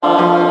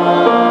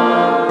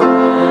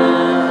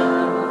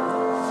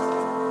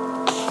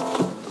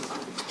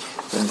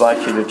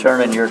invite you to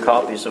turn in your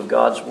copies of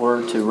God's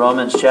Word to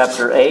Romans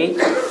chapter 8.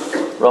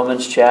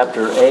 Romans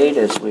chapter 8,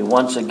 as we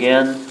once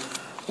again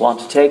want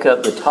to take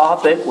up the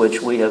topic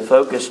which we have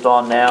focused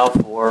on now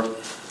for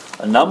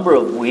a number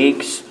of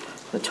weeks,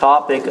 the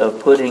topic of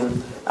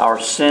putting our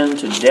sin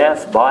to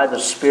death by the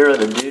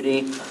Spirit, a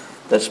duty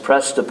that's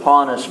pressed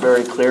upon us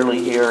very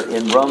clearly here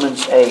in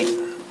Romans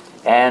 8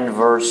 and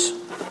verse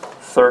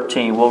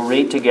 13. We'll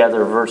read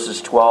together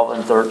verses 12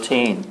 and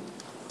 13.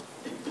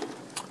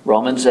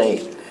 Romans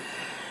 8.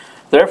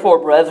 Therefore,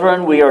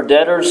 brethren, we are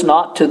debtors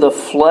not to the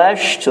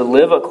flesh, to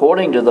live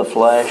according to the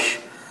flesh.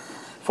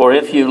 For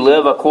if you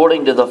live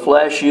according to the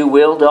flesh, you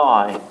will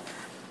die.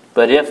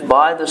 But if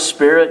by the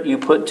Spirit you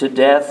put to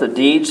death the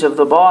deeds of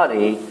the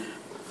body,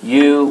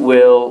 you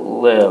will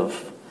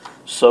live.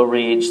 So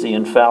reads the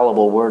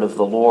infallible word of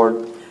the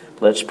Lord.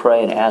 Let's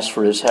pray and ask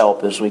for His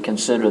help as we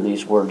consider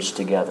these words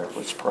together.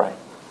 Let's pray.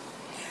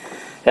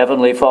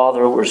 Heavenly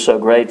Father, we're so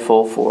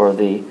grateful for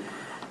the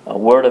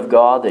Word of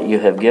God that you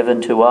have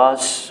given to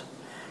us,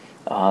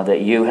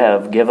 that you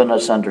have given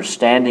us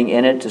understanding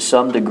in it to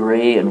some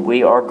degree, and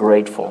we are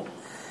grateful.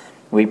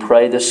 We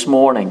pray this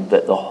morning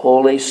that the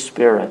Holy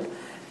Spirit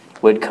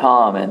would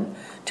come and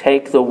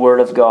take the Word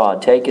of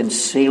God, take and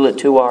seal it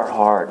to our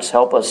hearts,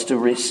 help us to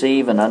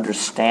receive and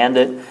understand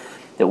it,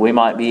 that we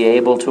might be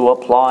able to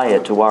apply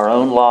it to our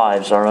own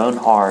lives, our own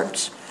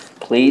hearts.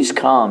 Please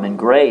come in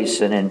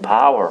grace and in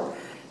power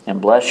and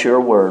bless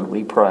your Word,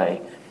 we pray.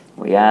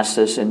 We ask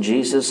this in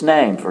Jesus'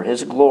 name for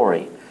His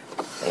glory.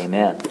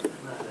 Amen.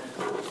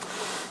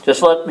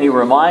 Just let me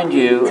remind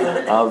you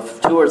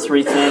of two or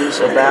three things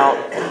about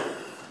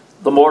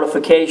the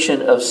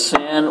mortification of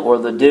sin, or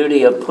the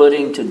duty of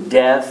putting to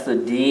death the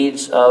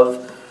deeds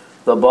of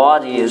the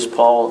body, as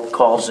Paul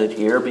calls it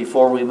here,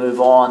 before we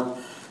move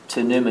on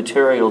to new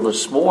material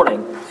this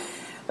morning.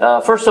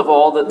 First of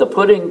all, that the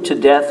putting to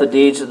death the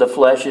deeds of the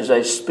flesh is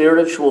a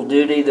spiritual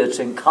duty that's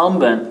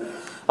incumbent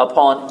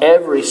upon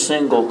every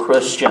single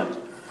Christian.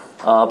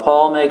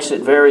 Paul makes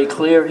it very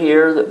clear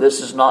here that this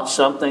is not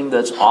something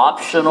that's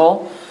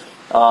optional.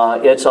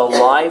 It's a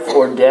life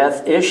or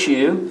death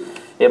issue.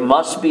 It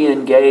must be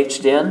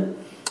engaged in.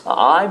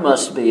 I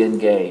must be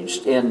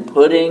engaged in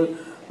putting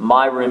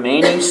my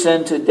remaining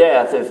sin to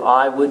death if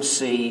I would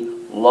see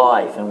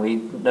life. And we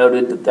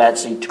noted that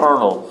that's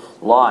eternal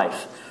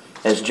life.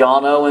 As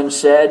John Owen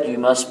said, you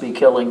must be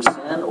killing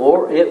sin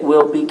or it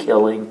will be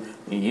killing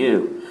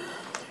you.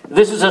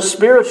 This is a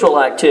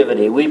spiritual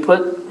activity. We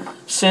put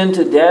sin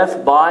to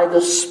death by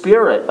the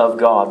Spirit of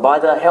God, by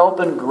the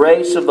help and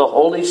grace of the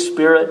Holy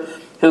Spirit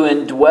who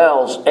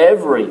indwells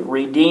every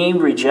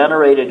redeemed,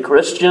 regenerated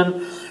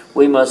Christian.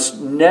 We must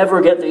never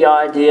get the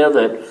idea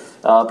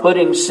that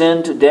putting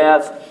sin to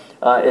death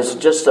is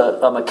just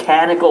a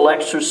mechanical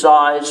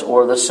exercise,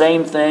 or the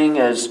same thing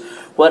as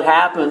what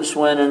happens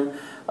when an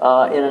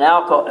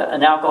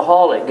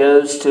alcoholic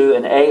goes to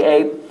an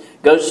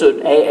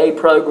AA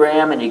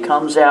program and he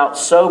comes out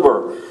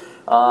sober.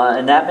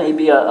 And that may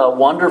be a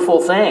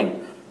wonderful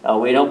thing.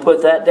 We don't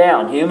put that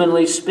down.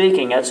 Humanly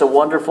speaking, that's a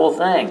wonderful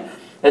thing.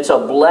 It's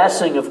a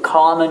blessing of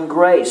common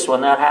grace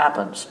when that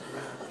happens.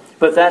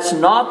 But that's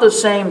not the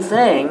same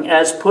thing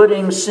as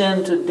putting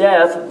sin to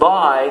death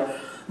by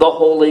the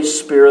Holy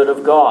Spirit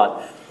of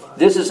God.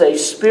 This is a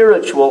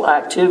spiritual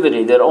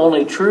activity that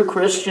only true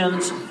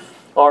Christians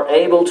are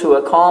able to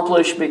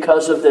accomplish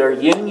because of their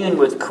union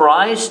with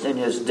Christ and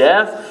His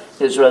death,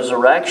 His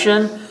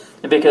resurrection,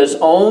 and because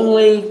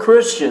only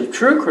Christians,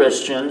 true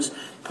Christians,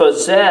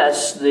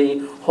 possess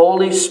the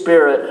Holy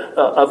Spirit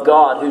of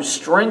God who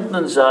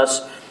strengthens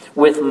us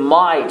with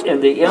might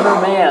in the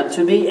inner man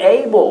to be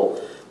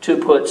able to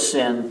put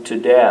sin to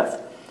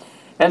death.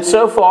 And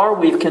so far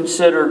we've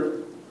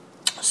considered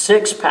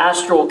 6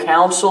 pastoral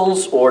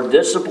counsels or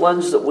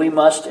disciplines that we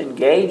must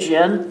engage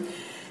in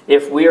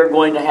if we are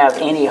going to have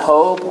any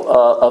hope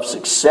of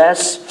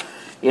success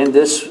in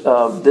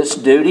this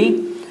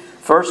duty.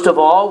 First of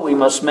all, we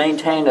must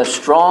maintain a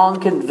strong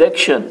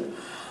conviction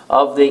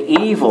of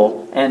the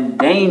evil and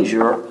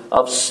danger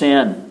of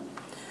sin.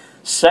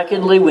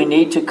 Secondly, we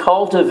need to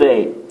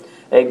cultivate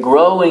a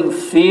growing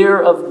fear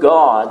of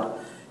God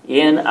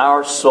in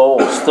our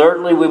souls.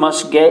 Thirdly, we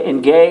must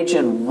engage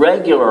in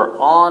regular,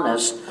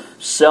 honest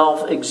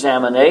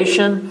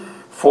self-examination.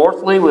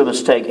 Fourthly, we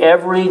must take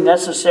every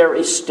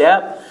necessary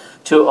step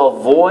to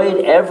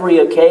avoid every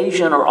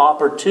occasion or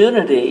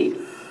opportunity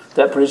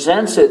that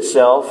presents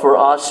itself for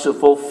us to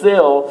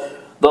fulfill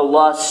the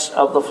lusts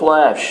of the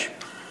flesh.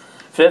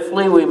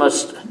 Fifthly, we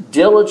must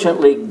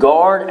diligently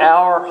guard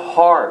our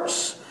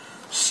hearts,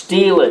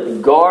 steel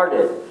it, guard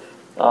it,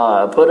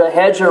 put a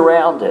hedge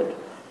around it,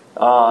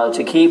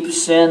 to keep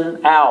sin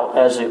out,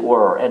 as it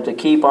were, and to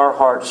keep our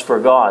hearts for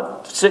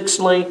God.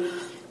 Sixthly,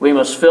 we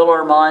must fill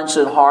our minds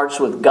and hearts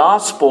with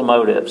gospel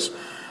motives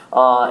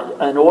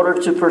in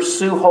order to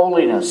pursue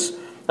holiness,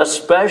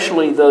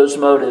 especially those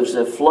motives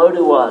that flow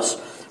to us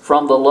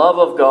from the love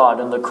of God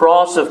and the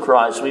cross of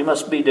Christ. We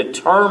must be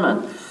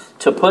determined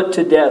to put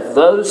to death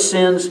those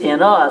sins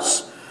in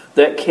us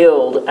that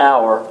killed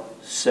our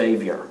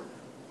Savior.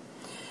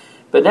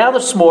 But now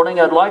this morning,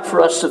 I'd like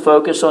for us to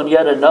focus on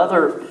yet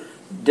another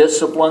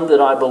discipline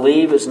that I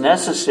believe is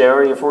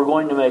necessary if we're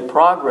going to make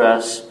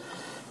progress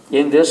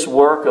in this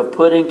work of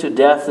putting to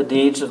death the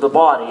deeds of the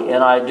body.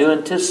 And I do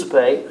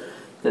anticipate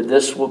that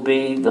this will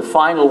be the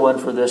final one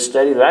for this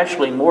study. There are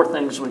actually more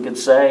things we could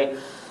say,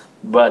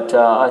 but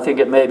I think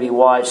it may be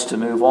wise to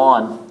move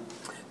on.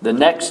 The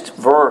next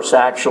verse,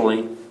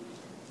 actually,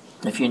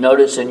 if you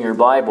notice in your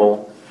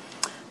Bible,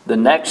 the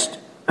next,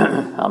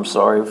 I'm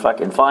sorry if I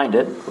can find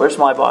it. Where's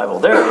my Bible?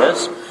 There it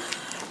is.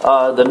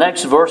 The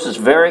next verse is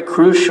very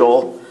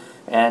crucial,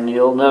 and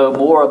you'll know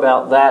more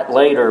about that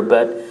later,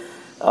 but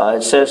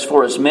it says,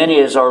 "For as many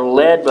as are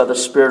led by the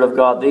Spirit of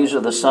God, these are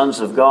the sons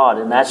of God."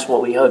 And that's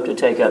what we hope to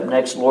take up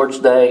next Lord's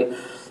Day.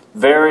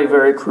 Very,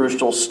 very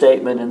crucial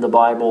statement in the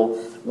Bible.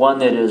 One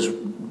that is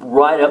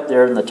right up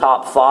there in the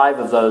top 5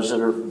 of those that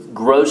are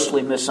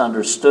grossly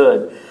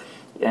misunderstood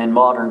in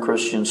modern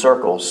Christian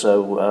circles.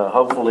 So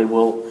hopefully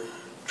we'll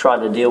try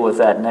to deal with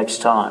that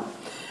next time.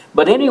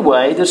 But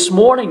anyway, this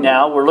morning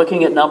now we're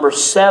looking at number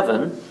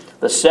 7,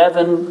 the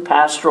 7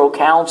 pastoral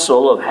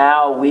counsel of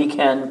how we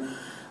can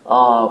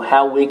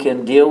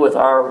deal with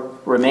our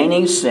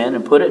remaining sin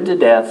and put it to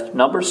death.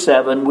 Number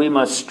 7, we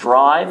must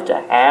strive to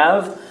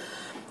have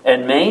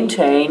and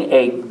maintain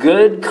a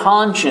good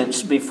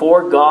conscience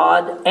before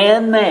God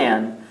and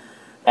man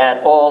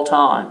at all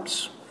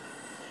times.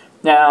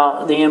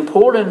 Now, the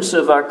importance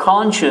of our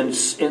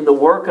conscience in the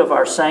work of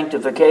our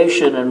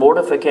sanctification and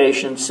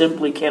mortification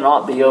simply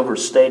cannot be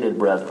overstated,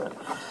 brethren.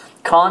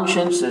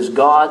 Conscience is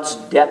God's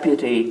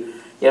deputy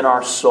in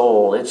our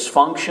soul. Its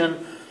function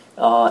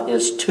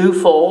is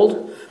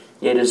twofold.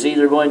 It is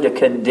either going to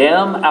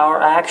condemn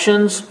our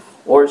actions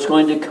or it's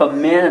going to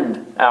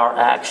commend our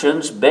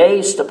actions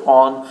based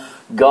upon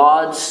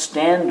God's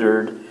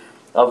standard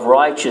of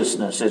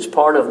righteousness. It's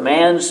part of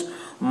man's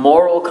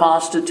moral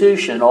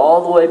constitution.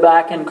 All the way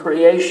back in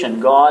creation,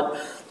 God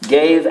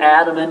gave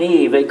Adam and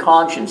Eve a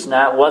conscience.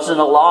 Now, it wasn't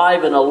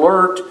alive and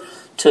alert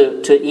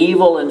to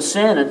evil and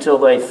sin until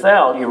they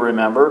fell, you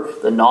remember,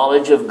 the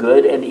knowledge of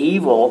good and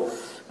evil.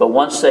 But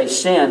once they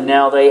sinned,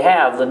 now they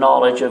have the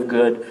knowledge of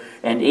good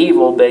and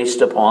evil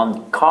based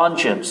upon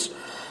conscience.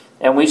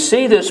 And we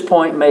see this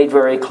point made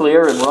very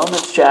clear in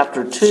Romans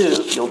chapter 2.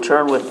 If you'll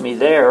turn with me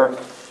there.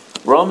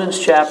 Romans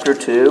chapter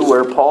 2,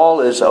 where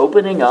Paul is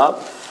opening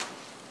up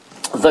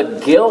the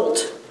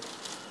guilt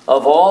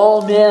of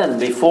all men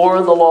before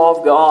the law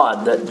of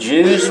God. That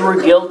Jews were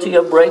guilty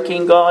of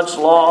breaking God's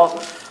law,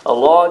 a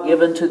law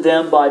given to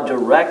them by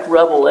direct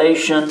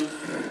revelation,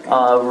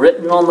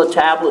 written on the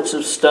tablets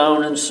of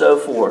stone and so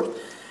forth.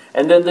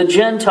 And then the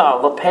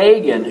Gentile, the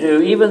pagan,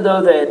 who even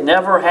though they had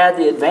never had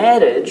the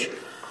advantage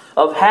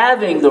of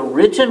having the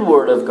written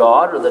word of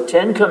God or the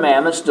 10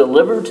 Commandments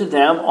delivered to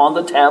them on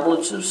the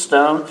tablets of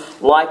stone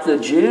like the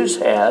Jews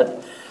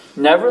had,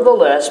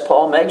 nevertheless,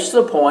 Paul makes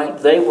the point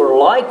they were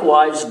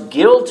likewise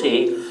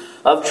guilty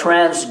of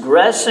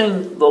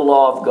transgressing the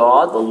law of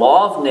God, the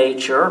law of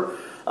nature,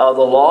 the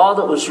law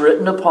that was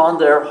written upon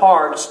their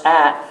hearts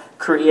at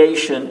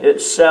creation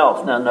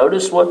itself. Now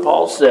notice what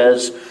Paul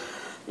says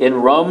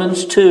in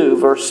Romans 2,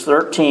 verse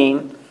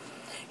 13.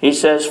 He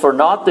says, "For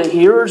not the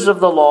hearers of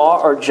the law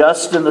are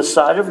just in the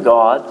sight of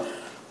God,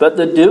 but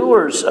the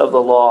doers of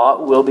the law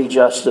will be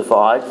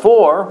justified.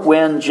 For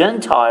when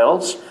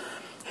Gentiles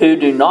who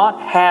do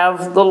not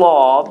have the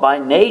law by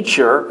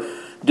nature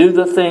do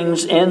the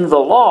things in the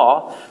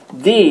law,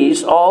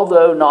 these,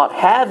 although not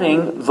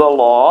having the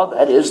law,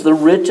 that is the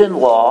written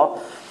law,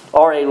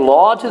 are a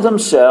law to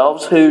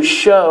themselves, who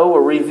show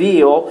or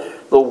reveal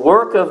the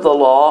work of the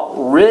law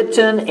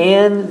written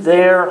in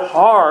their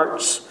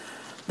hearts,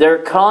 their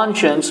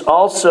conscience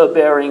also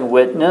bearing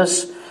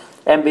witness,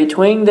 and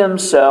between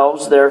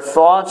themselves their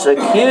thoughts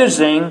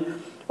accusing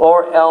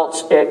or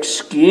else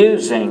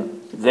excusing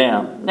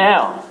them."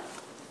 Now,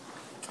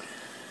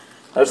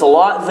 there's a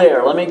lot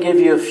there. Let me give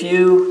you a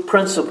few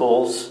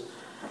principles,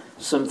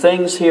 some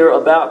things here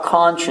about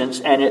conscience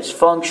and its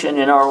function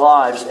in our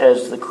lives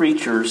as the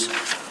creatures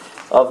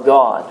of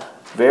God.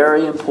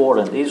 Very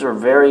important. These are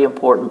very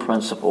important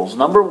principles.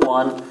 Number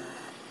 1,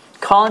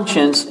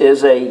 conscience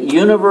is a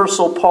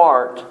universal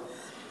part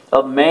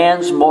of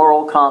man's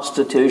moral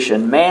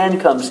constitution. Man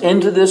comes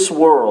into this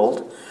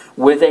world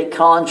with a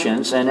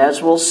conscience, and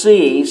as we'll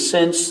see,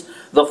 since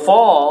the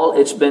fall,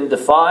 it's been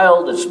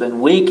defiled, it's been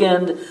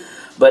weakened,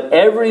 but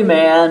every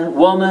man,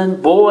 woman,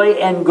 boy,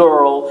 and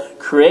girl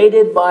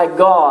created by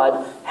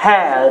God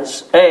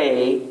has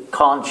a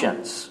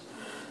conscience.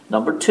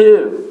 Number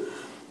 2,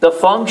 the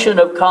function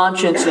of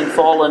conscience in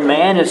fallen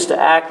man is to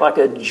act like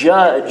a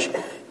judge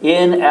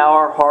in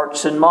our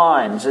hearts and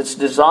minds. It's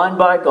designed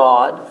by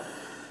God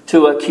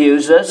to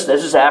accuse us.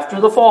 This is after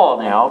the fall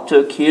now. To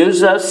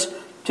accuse us,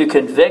 to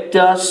convict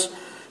us,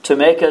 to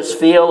make us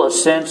feel a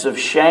sense of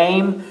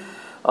shame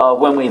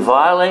when we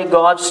violate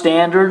God's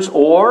standards,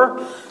 or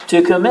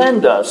to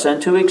commend us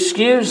and to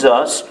excuse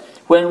us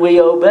when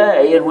we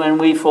obey and when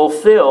we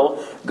fulfill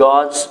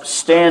God's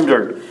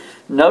standard.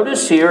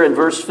 Notice here in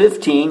verse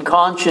 15,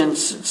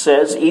 conscience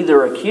says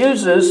either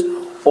accuses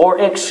or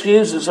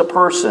excuses a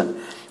person.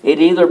 It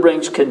either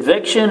brings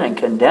conviction and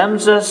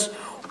condemns us,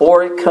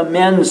 or it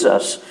commends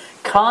us.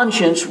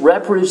 Conscience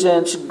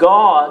represents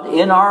God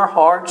in our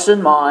hearts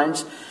and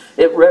minds.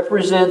 It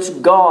represents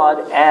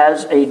God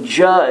as a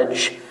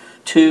judge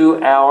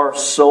to our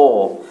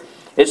soul.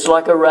 It's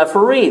like a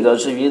referee.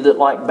 Those of you that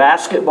like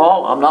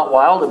basketball, I'm not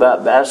wild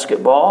about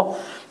basketball,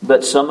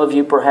 but some of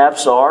you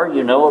perhaps are.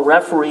 You know a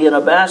referee in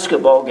a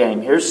basketball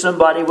game. Here's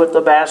somebody with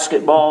the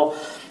basketball,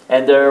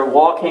 and they're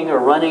walking or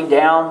running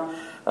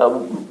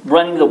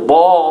the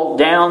ball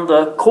down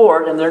the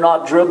court, and they're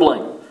not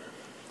dribbling.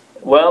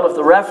 Well, if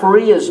the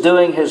referee is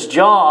doing his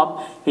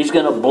job, he's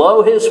going to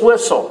blow his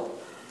whistle.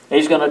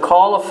 He's going to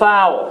call a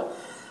foul,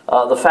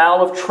 the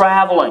foul of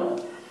traveling.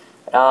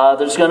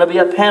 There's going to be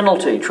a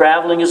penalty.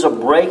 Traveling is a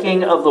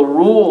breaking of the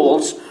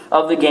rules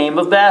of the game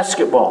of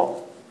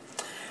basketball.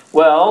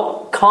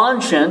 Well,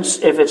 conscience,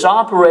 if it's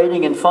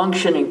operating and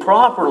functioning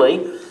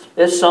properly,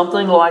 is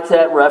something like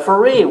that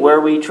referee, where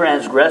we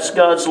transgress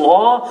God's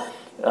law,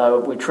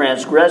 we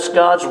transgress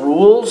God's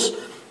rules.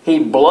 He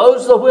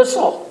blows the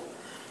whistle.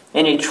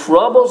 And He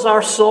troubles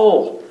our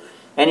soul.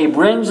 And He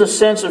brings a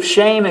sense of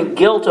shame and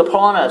guilt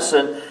upon us.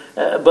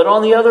 But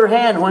on the other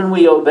hand, when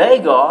we obey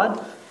God,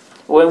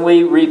 when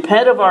we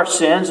repent of our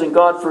sins and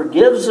God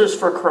forgives us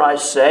for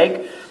Christ's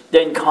sake,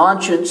 then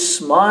conscience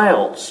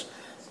smiles.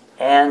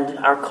 And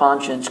our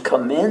conscience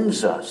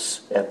commends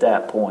us at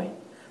that point.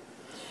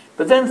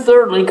 But then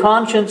thirdly,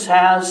 conscience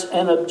has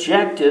an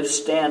objective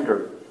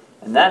standard.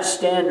 And that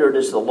standard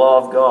is the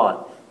law of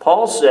God.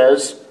 Paul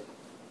says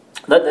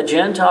that the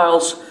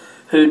Gentiles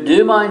who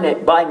do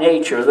by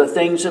nature the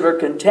things that are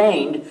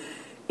contained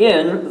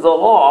in the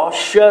law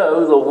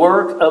show the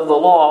work of the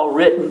law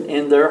written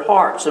in their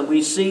hearts. And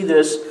we see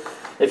this,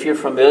 if you're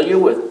familiar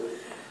with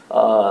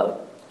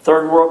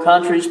third world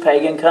countries,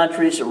 pagan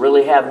countries that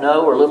really have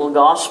no or little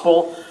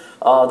gospel.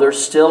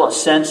 There's still a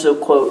sense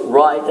of, quote,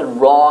 right and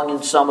wrong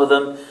in some of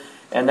them.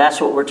 And that's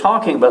what we're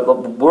talking about. The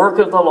work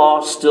of the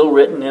law is still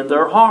written in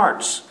their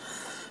hearts.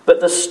 But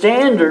the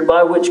standard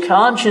by which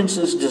conscience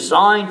is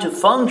designed to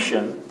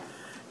function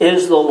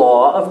is the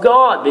law of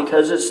God,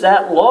 because it's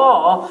that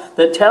law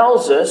that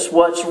tells us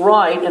what's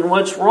right and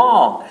what's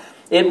wrong.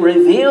 It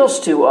reveals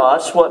to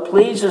us what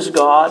pleases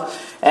God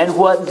and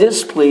what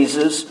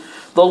displeases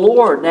the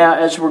Lord. Now,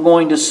 as we're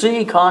going to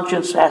see,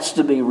 conscience has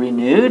to be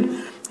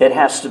renewed. It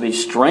has to be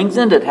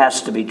strengthened. It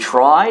has to be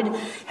tried. It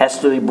has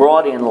to be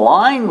brought in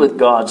line with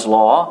God's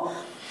law.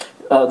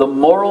 The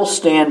moral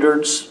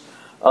standards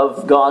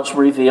of God's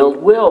revealed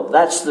will.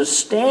 That's the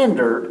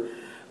standard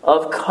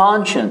of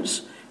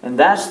conscience. And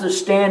that's the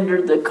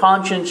standard that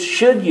conscience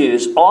should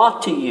use,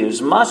 ought to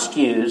use, must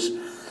use,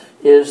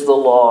 is the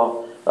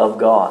law of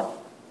God.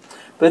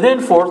 But then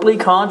fourthly,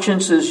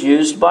 conscience is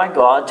used by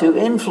God to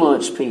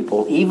influence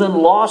people, even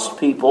lost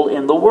people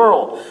in the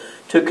world,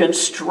 to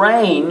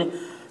constrain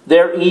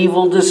their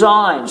evil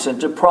designs and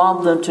to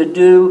prompt them to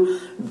do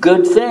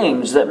good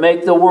things that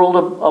make the world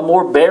a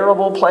more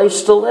bearable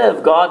place to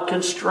live. God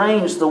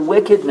constrains the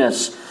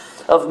wickedness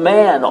of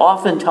man,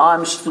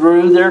 oftentimes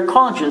through their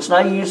conscience.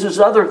 Now, He uses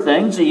other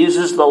things. He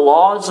uses the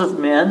laws of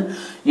men,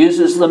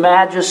 uses the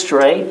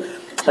magistrate,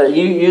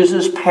 He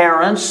uses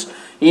parents,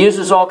 He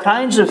uses all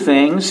kinds of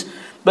things,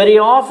 but He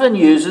often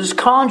uses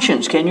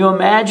conscience. Can you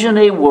imagine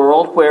a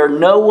world where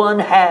no one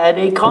had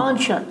a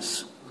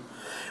conscience?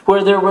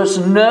 Where there was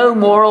no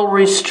moral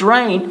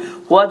restraint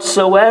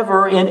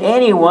whatsoever in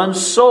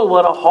anyone's soul?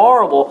 What a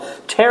horrible,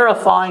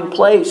 terrifying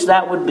place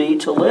that would be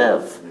to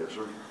live.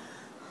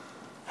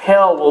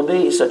 Hell will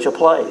be such a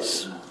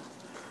place.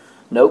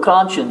 No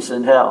conscience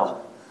in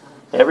hell.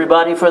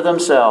 Everybody for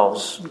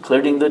themselves,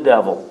 including the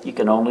devil. You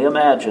can only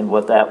imagine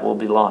what that will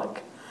be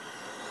like.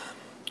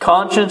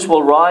 Conscience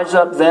will rise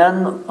up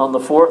then on the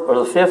fourth or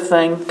the fifth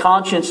thing.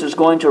 Conscience is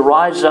going to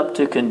rise up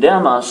to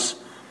condemn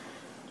us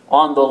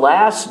on the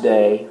last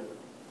day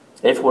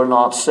if we're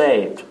not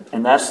saved.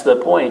 And that's the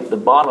point, the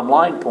bottom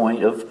line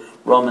point of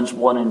Romans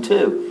 1 and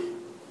 2.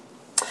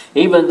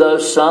 Even though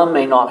some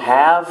may not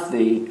have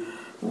the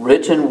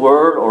written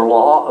word or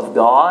law of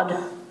God,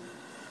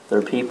 there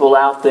are people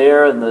out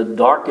there in the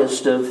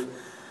darkest of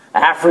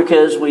Africa,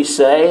 as we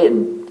say,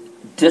 in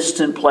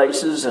distant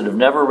places that have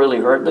never really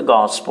heard the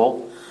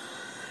gospel.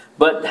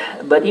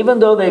 But even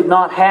though they've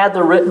not had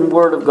the written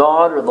word of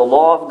God or the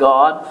law of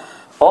God,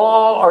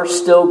 all are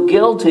still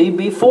guilty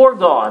before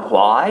God.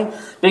 Why?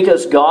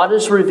 Because God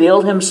has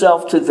revealed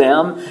Himself to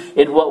them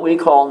in what we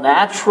call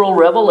natural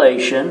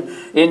revelation,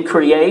 in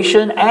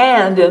creation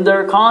and in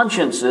their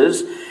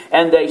consciences,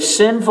 and they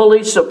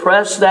sinfully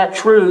suppress that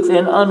truth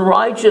in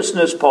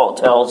unrighteousness, Paul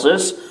tells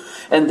us.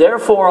 And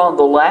therefore, on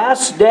the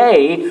last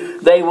day,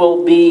 they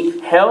will be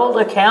held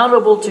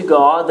accountable to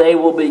God. They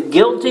will be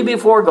guilty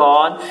before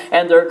God,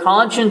 and their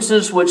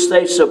consciences, which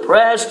they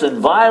suppressed and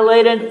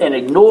violated and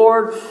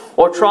ignored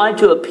or tried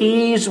to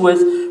appease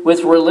with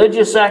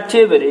religious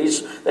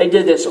activities, they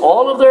did this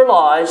all of their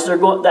lives.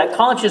 That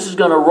conscience is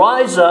going to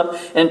rise up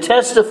and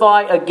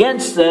testify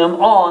against them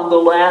on the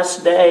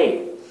last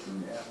day.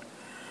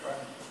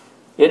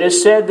 It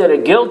is said that a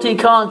guilty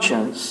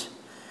conscience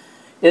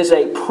is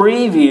a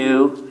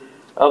preview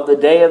of the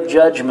day of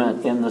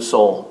judgment in the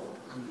soul.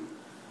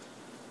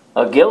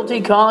 A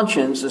guilty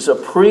conscience is a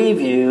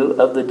preview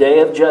of the day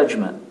of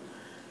judgment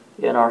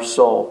in our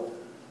soul.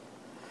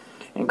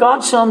 And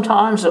God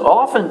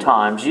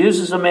oftentimes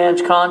uses a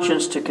man's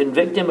conscience to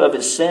convict him of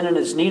his sin and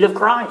his need of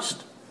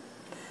Christ.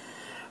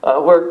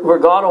 Where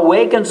God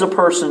awakens a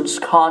person's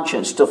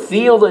conscience to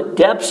feel the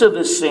depths of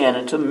his sin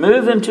and to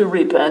move him to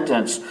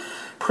repentance.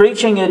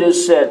 Preaching, it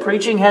is said,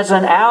 preaching has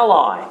an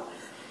ally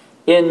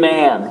in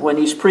man when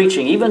he's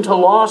preaching, even to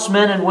lost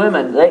men and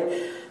women.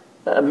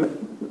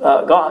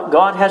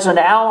 God has an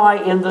ally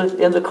in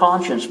the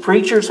conscience.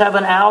 Preachers have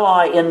an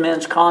ally in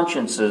men's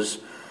consciences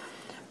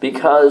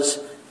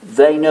because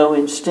they know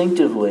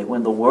instinctively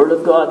when the Word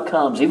of God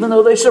comes, even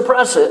though they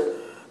suppress it,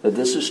 that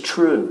this is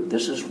true,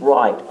 this is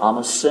right, I'm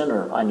a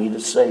sinner, I need a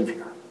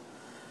Savior.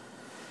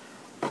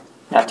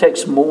 That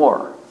takes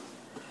more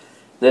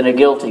than a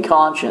guilty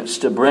conscience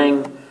to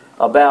bring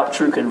about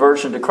true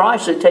conversion to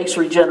Christ. It takes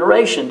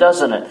regeneration,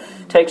 doesn't it?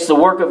 It takes the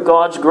work of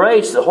God's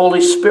grace, the Holy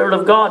Spirit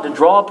of God, to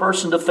draw a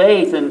person to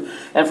faith and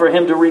for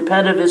him to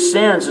repent of his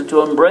sins and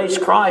to embrace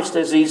Christ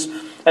as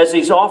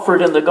he's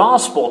offered in the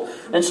gospel.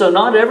 And so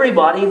not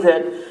everybody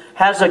that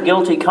has a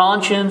guilty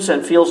conscience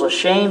and feels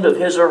ashamed of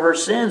his or her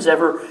sins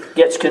ever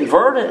gets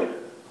converted.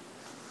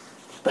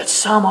 But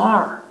some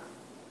are.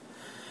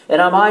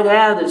 And I might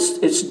add,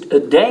 it's a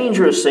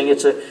dangerous thing.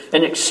 It's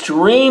an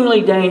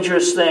extremely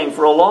dangerous thing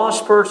for a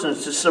lost person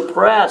to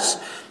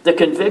suppress the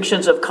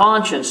convictions of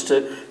conscience,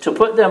 to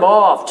put them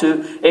off,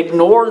 to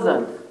ignore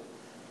them.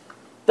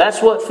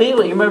 That's what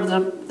Felix, you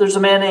remember there's a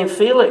man named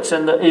Felix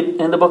in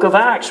the book of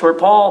Acts where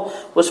Paul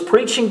was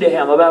preaching to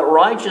him about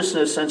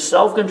righteousness and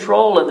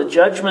self-control and the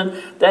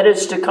judgment that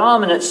is to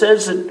come. And it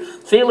says that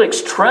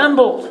Felix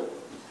trembled.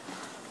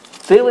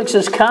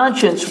 Felix's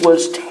conscience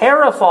was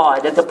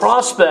terrified at the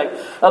prospect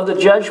of the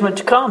judgment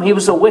to come. He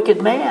was a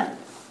wicked man.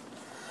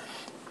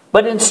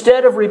 But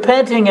instead of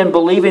repenting and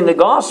believing the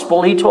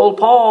gospel, he told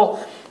Paul,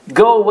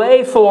 "Go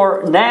away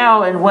for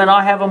now, and when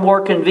I have a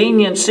more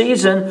convenient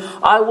season,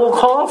 I will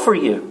call for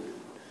you."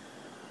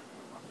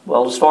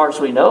 Well, as far as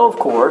we know, of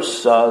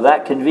course,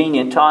 that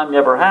convenient time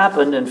never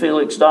happened, and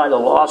Felix died a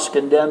lost,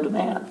 condemned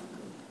man.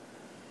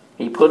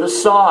 He put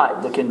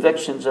aside the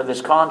convictions of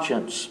his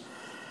conscience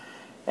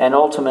and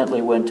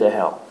ultimately went to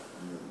hell.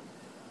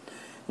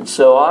 And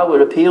so I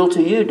would appeal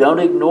to you, don't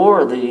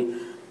ignore the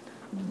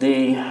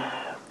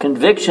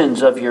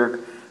convictions of your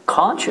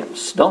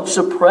conscience. Don't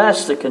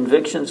suppress the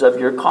convictions of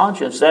your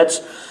conscience.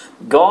 That's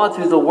God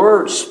through the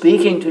Word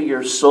speaking to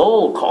your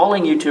soul,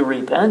 calling you to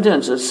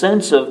repentance. A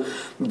sense of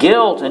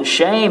guilt and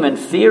shame and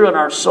fear in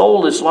our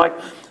soul is like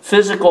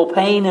physical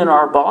pain in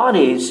our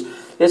bodies.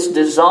 It's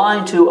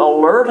designed to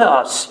alert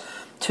us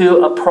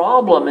to a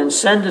problem and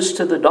send us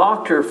to the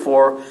doctor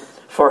for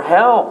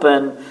help.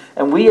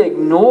 And we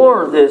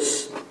ignore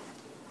this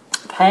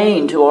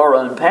pain to our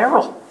own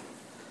peril.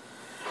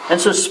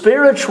 And so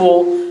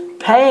spiritual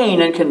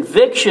pain and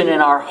conviction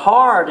in our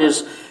heart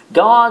is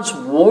God's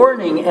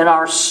warning in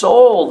our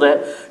soul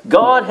that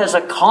God has a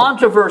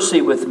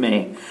controversy with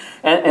me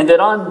and that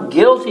I'm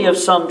guilty of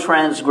some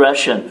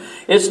transgression.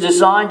 It's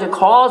designed to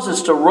cause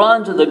us to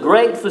run to the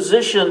great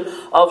physician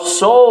of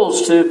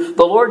souls, to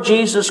the Lord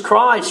Jesus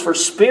Christ, for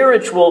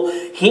spiritual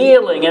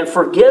healing and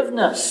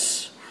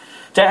forgiveness.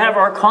 To have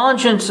our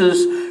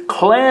consciences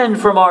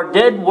cleansed from our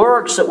dead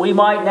works, that we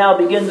might now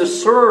begin to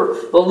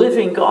serve the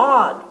living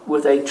God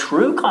with a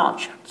true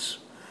conscience.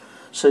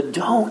 So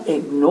don't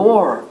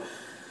ignore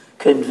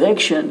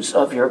convictions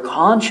of your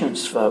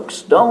conscience,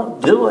 folks.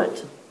 Don't do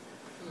it.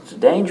 It's a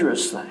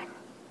dangerous thing.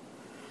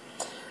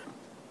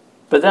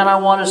 But then I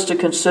want us to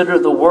consider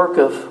the work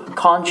of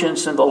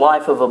conscience in the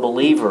life of a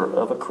believer,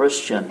 of a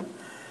Christian.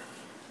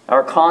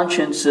 Our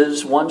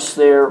consciences, once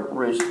they're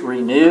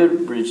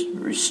renewed,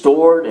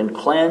 restored, and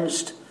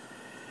cleansed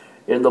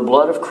in the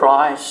blood of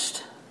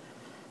Christ,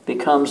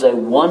 becomes a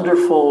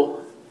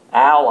wonderful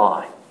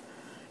ally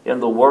in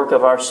the work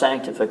of our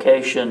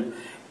sanctification,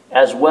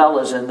 as well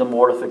as in the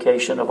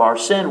mortification of our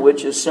sin,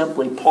 which is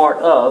simply part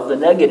of the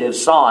negative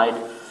side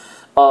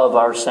of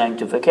our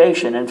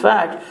sanctification. In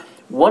fact,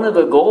 one of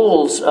the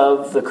goals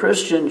of the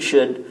Christian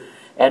should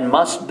and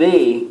must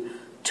be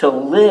to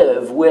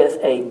live with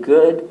a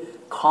good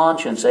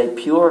conscience, a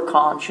pure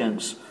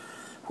conscience,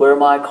 where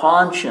my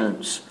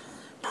conscience,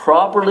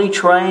 properly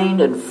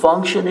trained and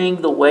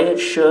functioning the way it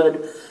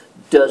should,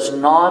 does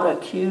not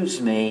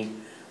accuse me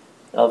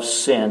of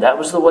sin. That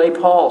was the way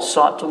Paul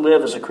sought to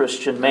live as a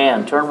Christian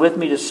man. Turn with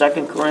me to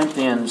 2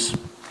 Corinthians.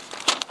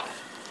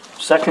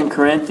 2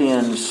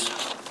 Corinthians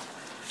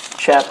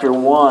chapter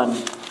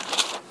 1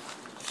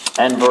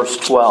 and verse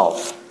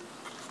 12.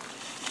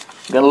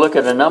 I'm going to look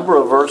at a number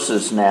of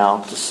verses now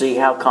to see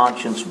how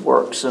conscience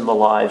works in the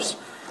lives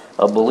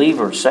of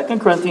believers.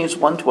 2 Corinthians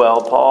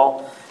 1:12,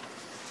 Paul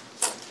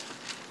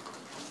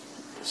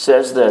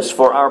says this,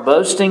 "For our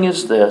boasting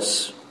is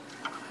this,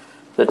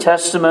 the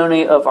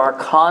testimony of our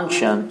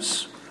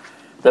conscience,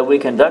 that we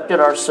conducted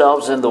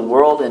ourselves in the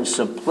world in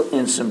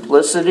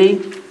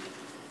simplicity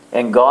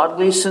and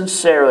godly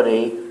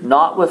sincerity,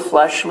 not with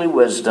fleshly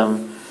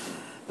wisdom,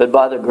 but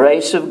by the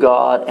grace of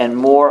God, and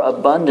more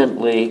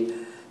abundantly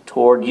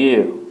toward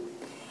you.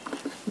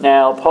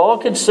 Now, Paul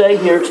could say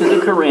here to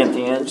the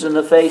Corinthians, in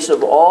the face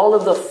of all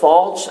of the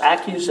false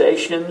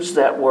accusations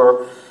that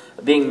were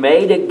being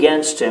made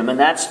against him, and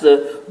that's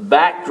the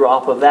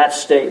backdrop of that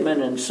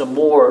statement and some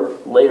more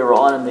later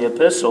on in the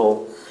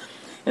epistle.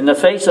 In the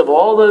face of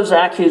all those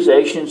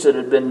accusations that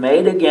had been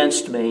made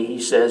against me,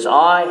 he says,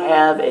 I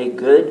have a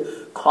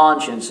good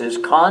conscience. His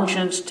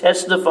conscience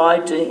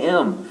testified to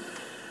him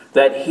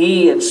that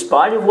he, in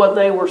spite of what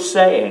they were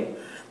saying,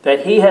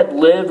 that he had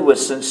lived with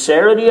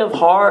sincerity of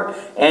heart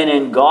and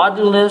in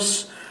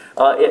godliness.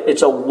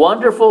 It's a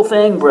wonderful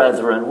thing,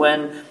 brethren,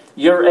 when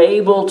you're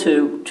able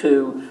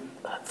to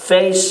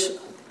face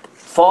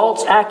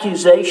false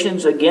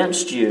accusations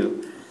against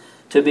you,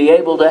 to be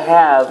able to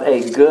have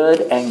a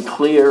good and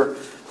clear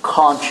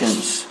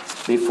conscience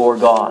before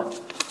God.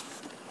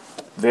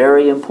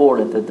 Very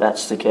important that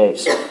that's the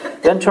case.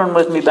 Then turn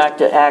with me back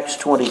to Acts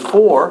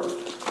 24.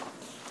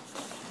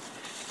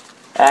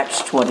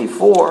 Acts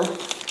 24.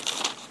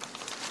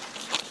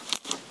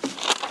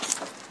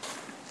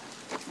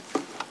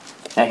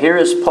 Now here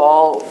is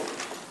Paul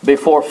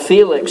before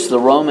Felix, the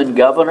Roman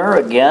governor,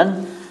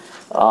 again,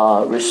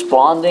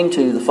 responding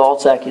to the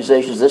false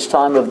accusations, this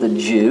time of the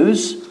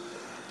Jews.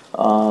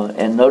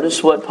 And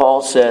notice what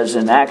Paul says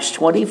in Acts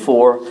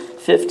 24,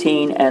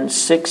 15 and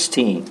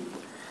 16.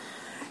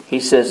 He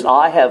says,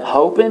 I have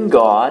hope in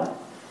God,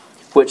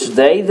 which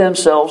they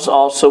themselves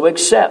also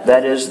accept.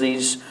 That is,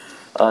 these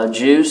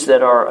Jews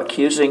that are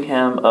accusing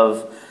him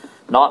of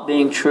not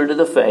being true to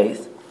the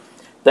faith.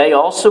 They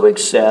also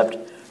accept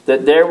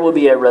that there will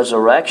be a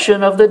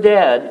resurrection of the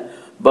dead,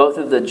 both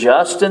of the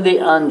just and the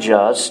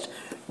unjust.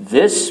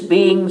 This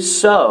being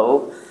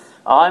so,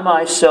 I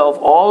myself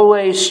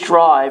always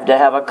strive to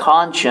have a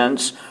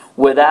conscience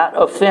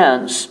without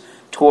offense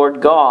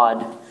toward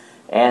God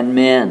and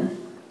men.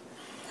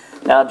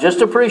 Now,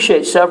 just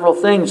appreciate several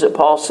things that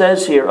Paul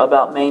says here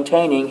about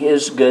maintaining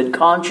his good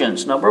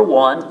conscience. Number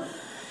one,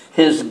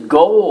 his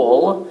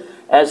goal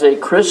as a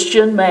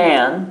Christian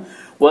man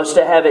was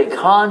to have a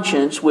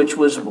conscience which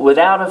was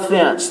without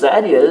offense.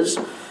 That is,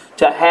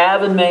 to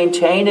have and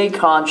maintain a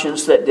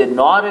conscience that did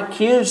not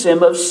accuse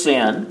him of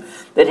sin,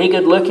 that he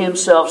could look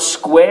himself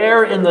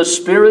square in the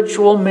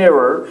spiritual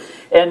mirror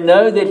and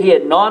know that he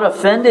had not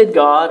offended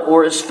God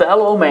or his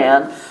fellow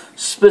man,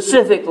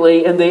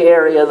 specifically in the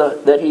area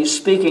that he's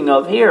speaking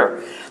of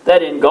here.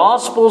 That in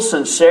gospel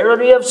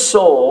sincerity of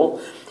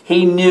soul,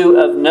 he knew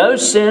of no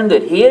sin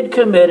that he had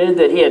committed,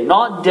 that he had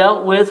not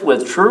dealt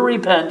with true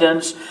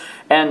repentance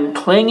and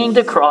clinging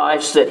to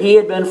Christ, that he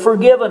had been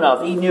forgiven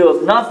of. He knew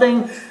of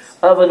nothing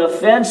of an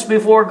offense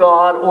before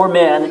God or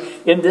men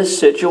in this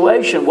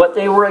situation. What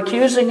they were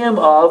accusing him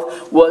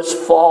of was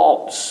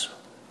false.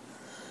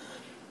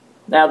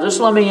 Now, just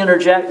let me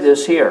interject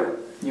this here.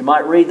 You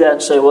might read that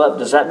and say, well,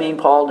 does that mean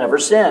Paul never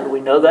sinned?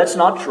 We know that's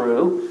not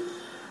true.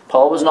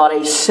 Paul was not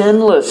a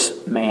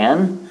sinless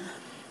man.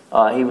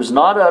 He was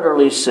not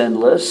utterly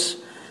sinless.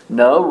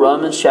 No,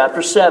 Romans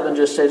chapter 7,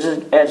 just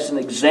as an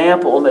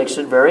example, makes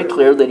it very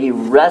clear that he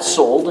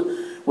wrestled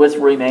with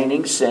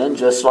remaining sin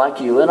just like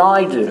you and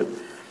I do.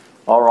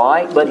 All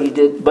right, but he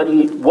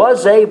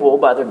was able,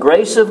 by the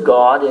grace of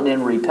God and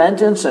in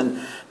repentance and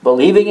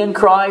believing in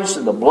Christ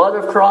and the blood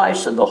of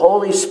Christ and the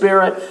Holy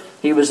Spirit,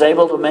 he was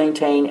able to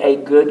maintain a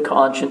good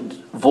conscience,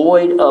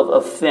 void of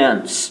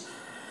offense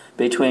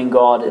between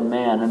God and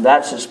man. And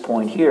that's his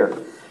point here.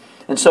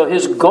 And so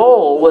his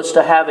goal was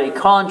to have a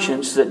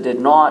conscience that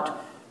did not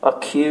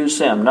accuse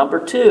him.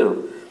 Number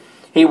two,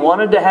 he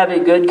wanted to have a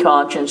good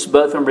conscience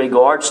both in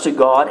regards to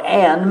God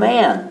and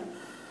man.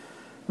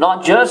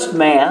 Not just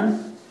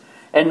man,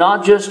 and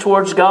not just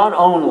towards God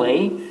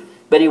only,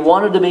 but he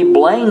wanted to be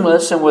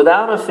blameless and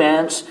without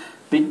offense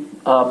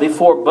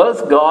before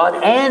both God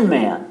and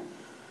man.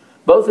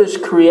 Both his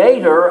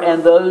creator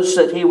and those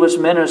that he was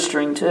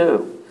ministering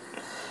to.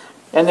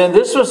 And then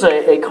this was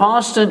a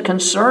constant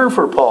concern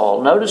for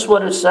Paul. Notice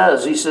what it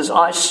says. He says,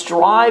 I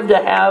strive to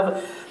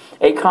have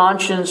a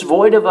conscience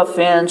void of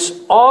offense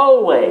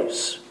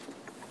always,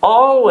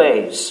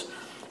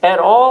 at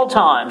all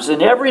times,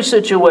 in every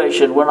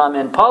situation, when I'm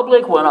in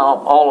public, when I'm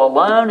all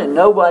alone and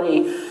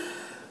nobody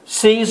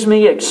sees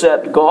me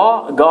except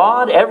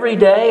God, every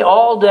day,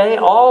 all day,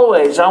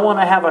 always. I want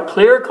to have a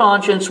clear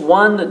conscience,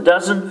 one that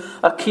doesn't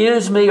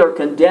accuse me or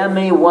condemn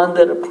me, one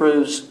that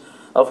approves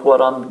of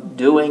what I'm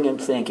doing and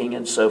thinking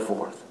and so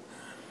forth.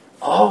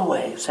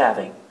 Always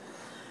having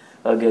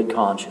a good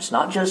conscience,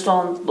 not just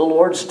on the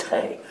Lord's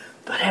day,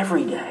 but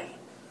every day.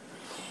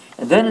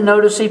 And then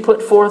notice he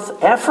put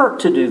forth effort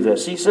to do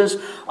this. He says,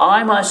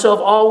 I myself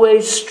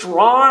always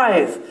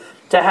strive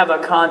to have a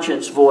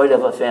conscience void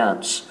of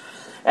offense.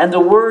 And the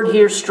word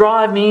here,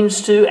 strive,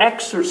 means to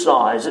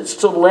exercise. It's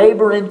to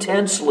labor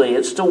intensely.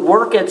 It's to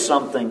work at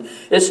something.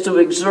 It's to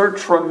exert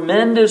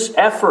tremendous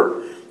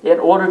effort in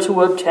order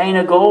to obtain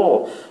a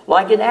goal.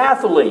 Like an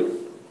athlete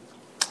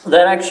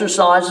that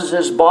exercises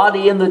his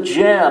body in the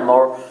gym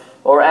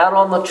or out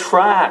on the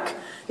track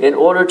in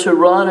order to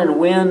run and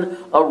win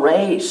a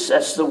race.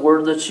 That's the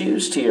word that's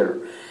used here.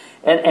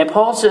 And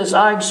Paul says,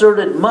 I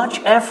exerted much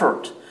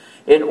effort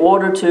in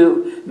order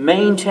to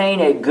maintain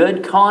a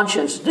good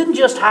conscience. It didn't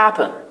just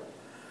happen.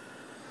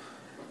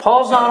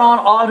 Paul's not on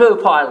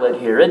autopilot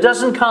here. It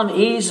doesn't come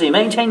easy.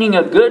 Maintaining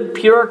a good,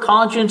 pure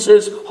conscience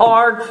is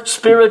hard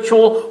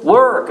spiritual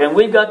work. And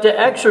we've got to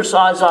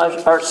exercise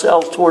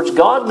ourselves towards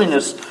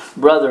godliness,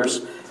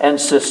 brothers and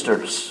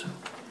sisters.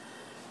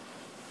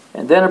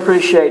 And then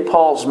appreciate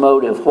Paul's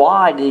motive.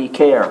 Why did he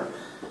care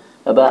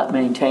about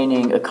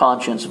maintaining a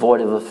conscience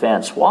void of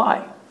offense?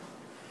 Why?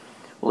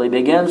 Well, he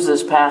begins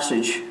this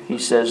passage. He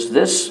says,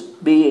 this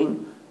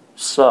being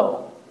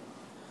so.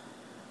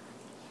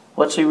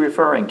 What's he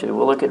referring to?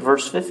 We'll look at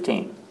verse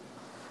 15.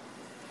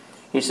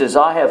 He says,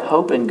 I have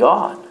hope in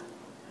God,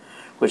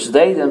 which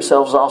they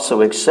themselves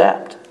also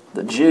accept,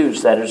 the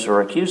Jews, that is,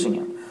 are accusing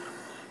him,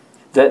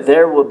 that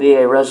there will be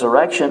a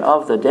resurrection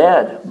of the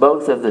dead,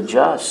 both of the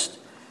just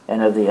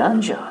and of the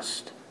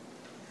unjust.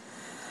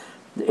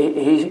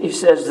 He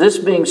says, this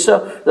being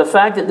so, the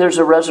fact that there's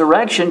a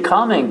resurrection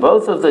coming,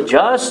 both of the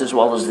just as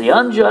well as the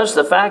unjust,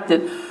 the fact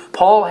that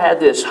Paul had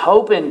this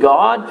hope in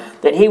God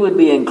that he would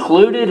be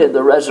included in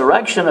the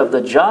resurrection of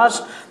the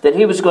just, that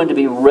he was going to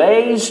be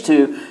raised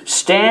to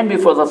stand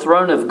before the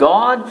throne of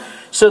God.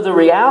 So the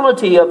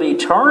reality of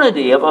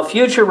eternity, of a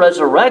future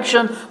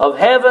resurrection, of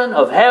heaven,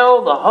 of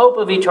hell, the hope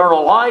of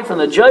eternal life and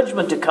the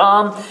judgment to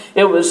come,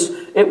 it was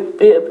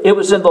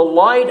in the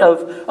light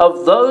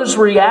of those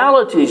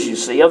realities, you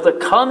see, of the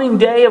coming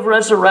day of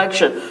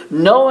resurrection,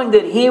 knowing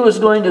that he was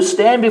going to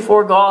stand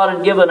before God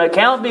and give an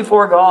account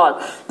before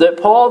God, that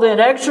Paul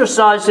then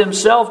exercised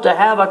himself to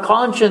have a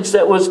conscience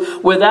that was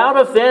without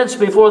offense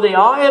before the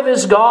eye of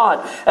his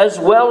God, as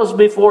well as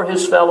before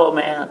his fellow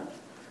man.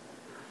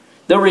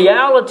 The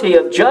reality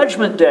of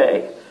Judgment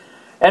Day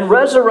and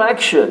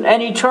resurrection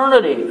and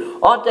eternity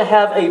ought to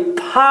have a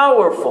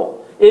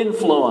powerful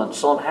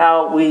influence on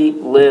how we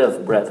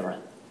live,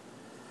 brethren.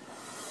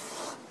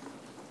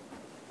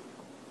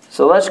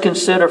 So let's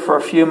consider for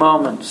a few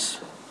moments,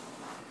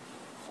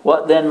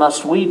 what then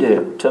must we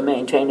do to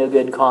maintain a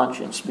good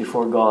conscience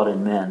before God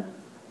and men?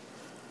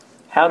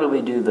 How do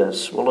we do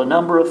this? Well, a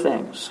number of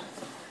things.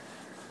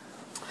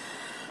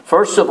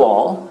 First of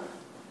all,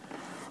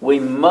 we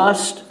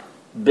must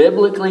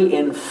biblically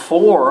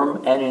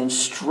inform and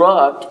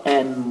instruct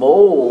and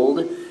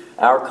mold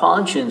our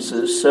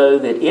consciences so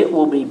that it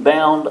will be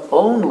bound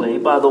only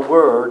by the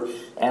Word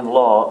and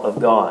law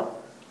of God.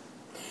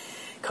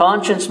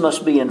 Conscience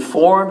must be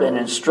informed and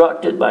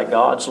instructed by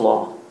God's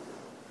law.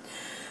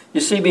 You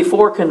see,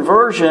 before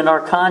conversion,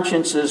 our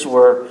consciences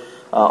were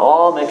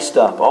all mixed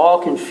up,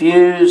 all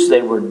confused.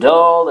 They were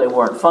dull. They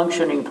weren't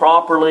functioning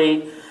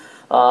properly.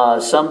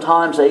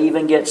 Sometimes they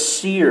even get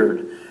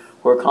seared,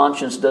 where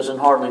conscience doesn't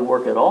hardly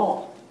work at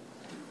all.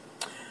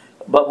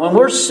 But when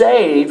we're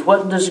saved,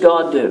 what does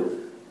God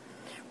do?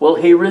 Well,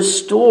 He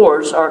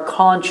restores our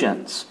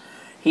conscience.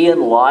 He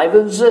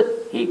enlivens it.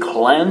 He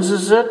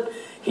cleanses it.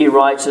 He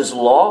writes His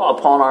law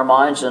upon our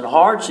minds and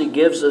hearts. He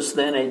gives us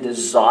then a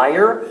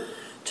desire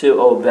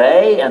to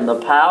obey and the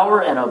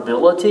power and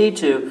ability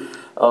to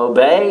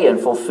obey and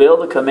fulfill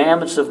the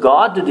commandments of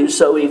God, to do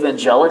so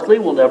evangelically.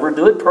 We'll never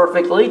do it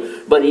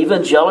perfectly, but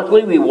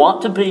evangelically we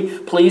want to be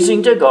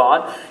pleasing to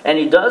God, and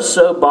He does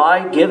so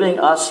by giving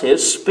us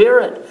His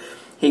Spirit.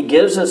 He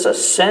gives us a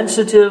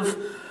sensitive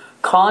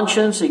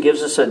conscience. He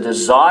gives us a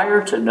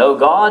desire to know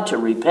God, to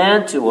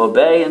repent, to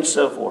obey, and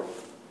so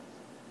forth.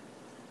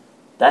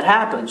 That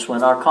happens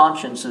when our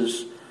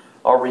consciences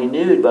are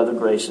renewed by the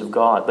grace of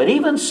God. But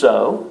even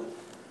so,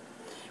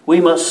 we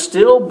must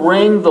still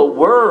bring the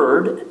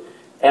Word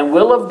and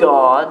will of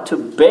God to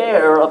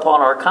bear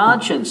upon our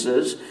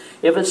consciences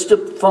if it's to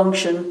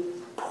function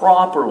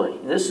properly.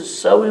 This is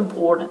so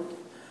important.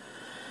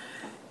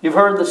 You've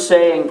heard the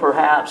saying,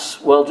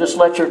 perhaps, well, just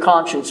let your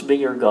conscience be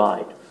your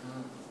guide.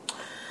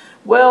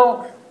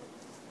 Well,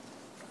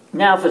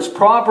 now if it's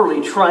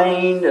properly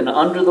trained and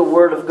under the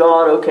Word of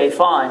God, okay,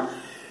 fine.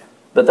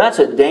 But that's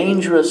a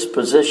dangerous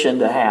position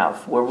to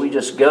have, where we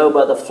just go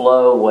by the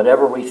flow,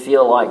 whatever we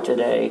feel like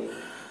today.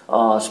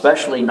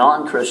 Especially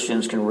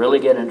non-Christians can really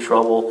get in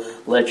trouble.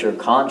 Let your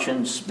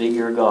conscience be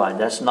your guide.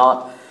 That's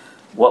not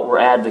what we're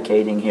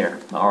advocating here.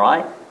 All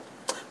right?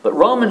 But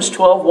Romans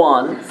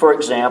 12:1, for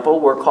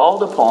example, we're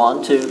called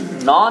upon to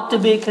not to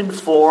be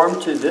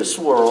conformed to this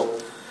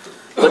world,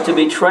 but to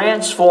be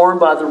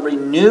transformed by the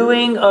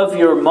renewing of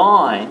your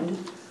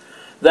mind,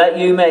 that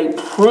you may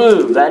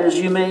prove, that is,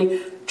 you may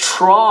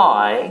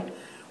try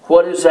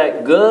what is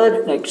that good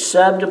and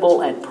acceptable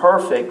and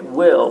perfect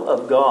will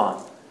of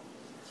God.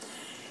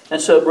 And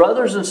so,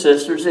 brothers and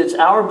sisters, it's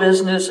our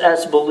business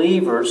as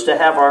believers to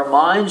have our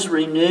minds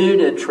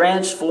renewed and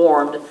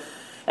transformed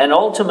and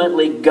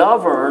ultimately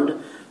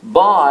governed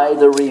by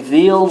the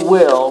revealed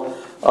will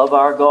of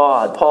our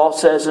God. Paul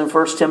says in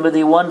 1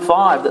 Timothy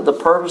 1:5 that the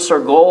purpose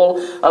or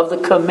goal of the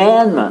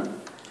commandment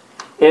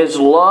is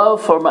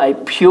love from a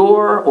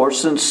pure or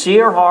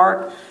sincere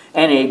heart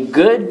and a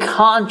good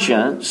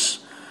conscience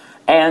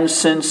and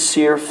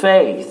sincere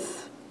faith.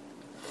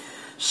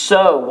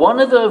 So, one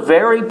of the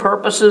very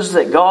purposes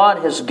that God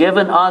has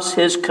given us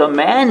His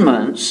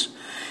commandments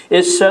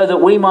is so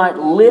that we might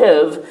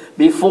live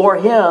before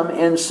Him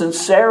in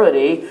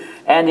sincerity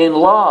and in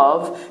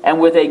love and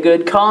with a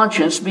good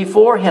conscience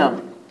before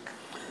Him.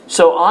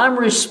 So I'm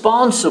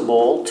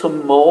responsible to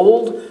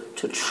mold,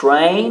 to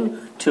train,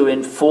 to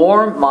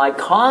inform my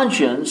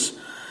conscience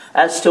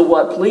as to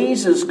what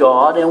pleases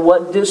God and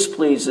what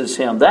displeases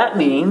Him. That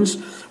means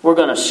we're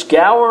going to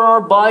scour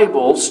our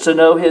Bibles to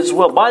know His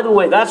will. By the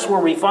way, that's where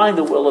we find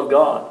the will of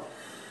God.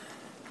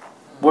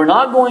 We're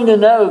not going to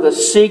know the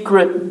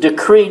secret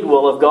decreed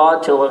will of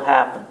God till it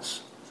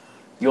happens.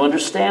 You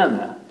understand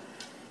that?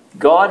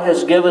 God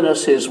has given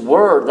us His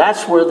Word.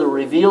 That's where the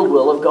revealed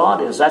will of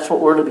God is. That's what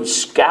we're to be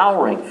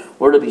scouring.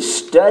 We're to be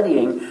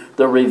studying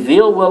the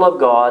revealed will of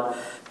God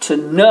to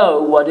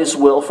know what His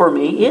will for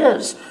me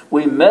is.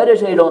 We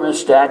meditate on His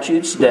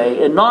statutes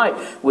day and night.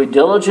 We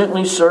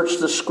diligently search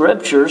the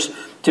Scriptures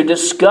to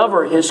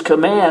discover His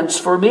commands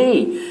for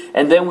me.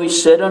 And then we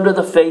sit under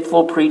the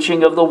faithful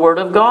preaching of the Word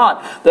of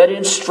God that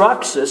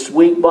instructs us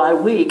week by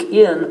week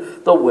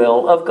in the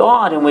will of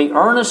God. And we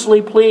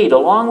earnestly plead,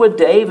 along with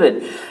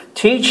David,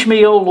 teach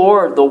me, O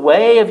Lord, the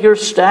way of your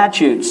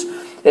statutes,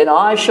 and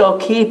I shall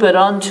keep it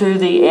unto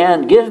the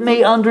end. Give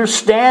me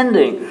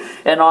understanding,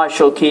 and I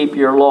shall keep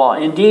your law.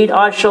 Indeed,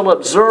 I shall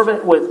observe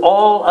it with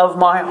all of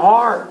my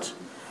heart.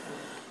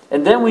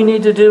 And then we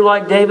need to do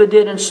like David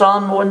did in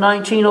Psalm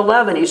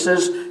 119:11. He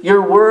says,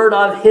 your word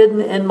I've hidden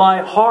in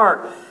my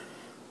heart.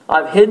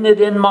 I've hidden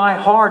it in my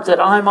heart that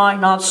I might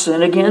not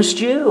sin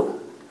against you.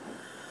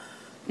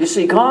 You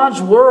see,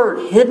 God's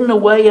Word hidden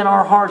away in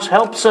our hearts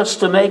helps us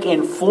to make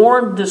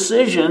informed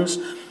decisions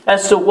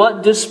as to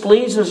what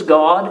displeases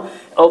God,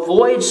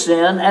 avoid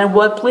sin, and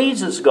what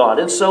pleases God.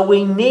 And so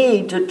we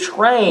need to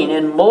train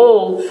and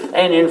mold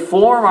and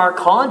inform our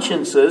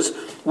consciences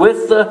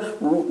with the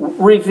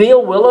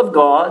revealed will of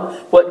God,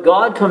 what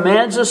God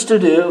commands us to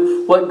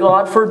do, what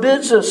God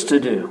forbids us to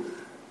do.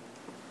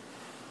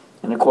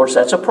 And of course,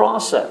 that's a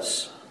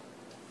process.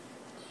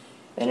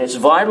 And it's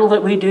vital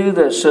that we do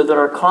this so that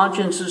our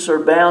consciences are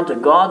bound to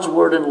God's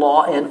Word and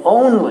law, and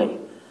only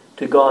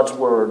to God's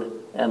Word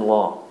and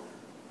law.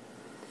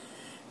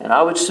 And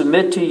I would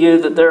submit to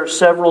you that there are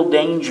several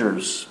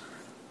dangers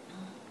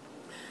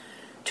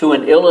to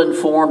an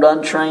ill-informed,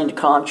 untrained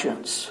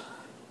conscience.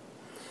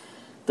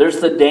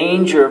 There's the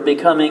danger of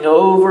becoming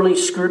overly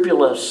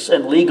scrupulous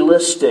and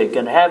legalistic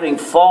and having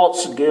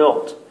false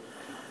guilt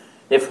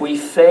if we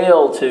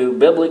fail to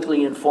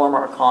biblically inform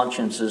our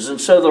consciences. And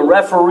so the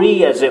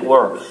referee, as it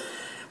were,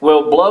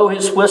 will blow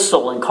his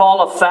whistle and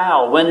call a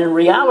foul, when in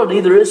reality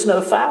there is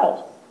no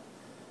foul.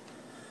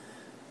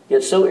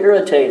 Get so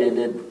irritated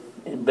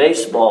in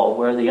baseball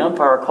where the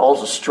umpire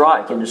calls a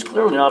strike, and it's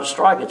clearly not a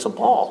strike, it's a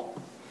ball.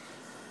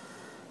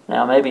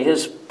 Now maybe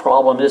his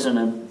problem doesn't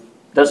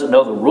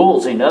know the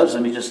rules, he knows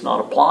them, he's just not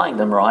applying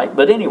them right.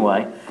 But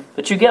anyway,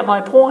 but you get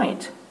my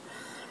point.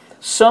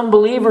 Some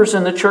believers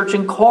in the church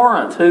in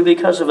Corinth who,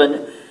 because of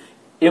an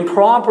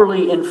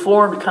improperly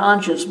informed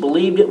conscience,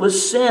 believed it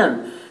was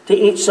sin to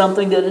eat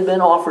something that had been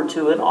offered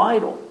to an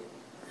idol.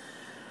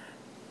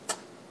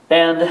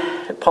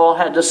 And Paul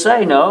had to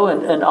say, no,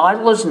 an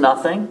idol is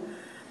nothing.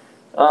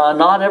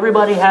 Not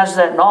everybody has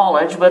that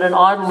knowledge, but an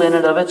idol in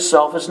and of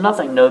itself is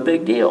nothing, no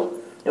big deal.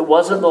 It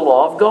wasn't the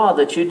law of God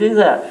that you do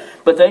that.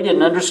 But they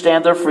didn't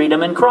understand their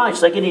freedom in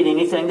Christ. They could eat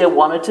anything they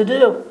wanted to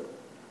do.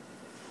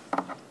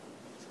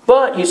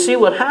 But you see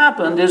what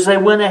happened is they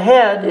went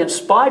ahead, in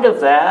spite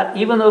of that,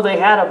 even though they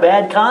had a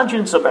bad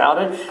conscience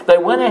about it, they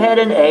went ahead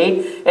and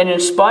ate, and in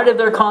spite of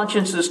their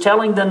consciences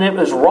telling them it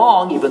was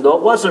wrong, even though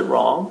it wasn't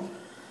wrong,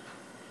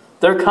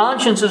 their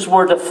consciences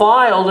were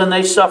defiled and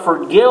they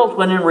suffered guilt,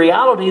 when in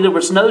reality there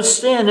was no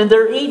sin in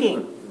their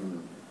eating.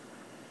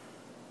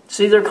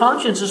 See, their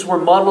consciences were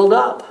muddled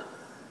up.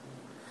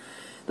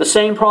 The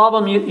same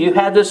problem, you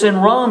had this in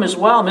Rome as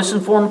well,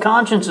 misinformed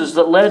consciences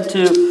that led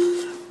to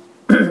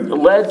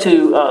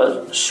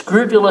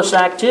scrupulous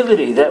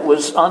activity that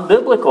was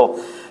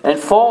unbiblical, and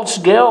false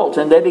guilt,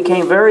 and they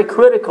became very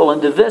critical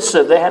and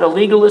divisive. They had a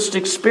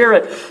legalistic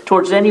spirit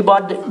towards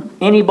anybody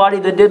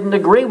that didn't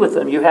agree with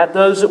them. You had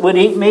those that would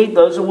eat meat,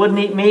 those that wouldn't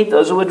eat meat,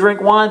 those that would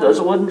drink wine, those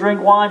that wouldn't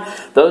drink wine,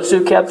 those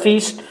who kept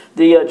feast,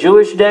 the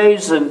Jewish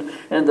days, and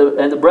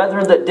the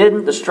brethren that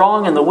didn't, the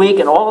strong and the weak,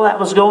 and all that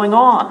was going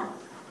on.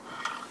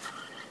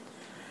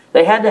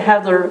 They had to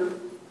have their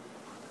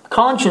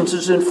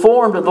consciences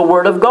informed of the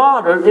Word of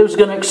God, or it was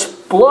going to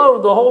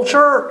explode the whole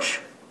church.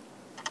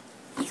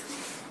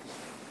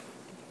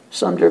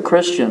 Some dear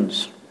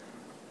Christians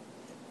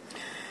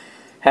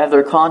have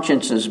their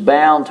consciences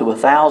bound to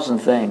 1,000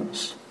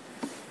 things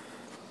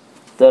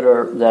that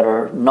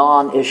are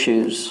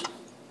non-issues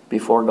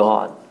before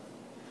God.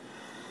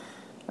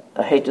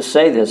 I hate to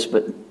say this,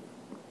 but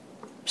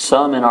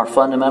some in our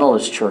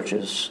fundamentalist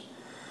churches,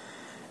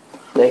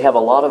 they have a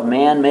lot of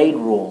man-made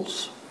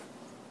rules.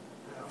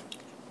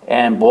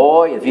 And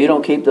boy, if you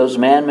don't keep those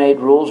man-made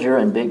rules, you're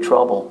in big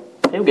trouble.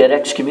 You'll get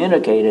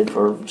excommunicated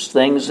for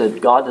things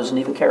that God doesn't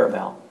even care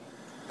about.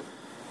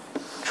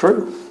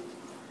 True.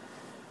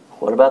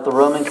 What about the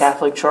Roman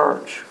Catholic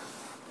Church?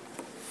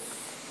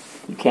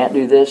 You can't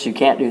do this, you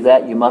can't do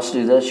that, you must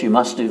do this, you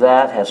must do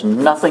that. It has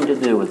nothing to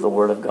do with the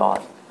Word of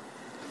God.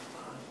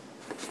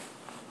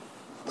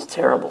 It's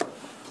terrible.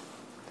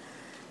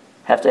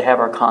 Have to have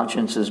our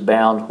consciences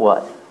bound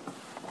what?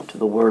 To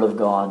the Word of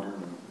God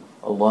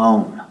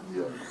alone.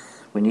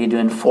 We need to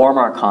inform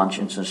our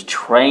consciences,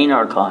 train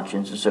our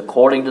consciences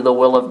according to the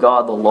will of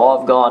God, the law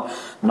of God,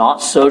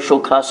 not social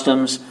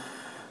customs,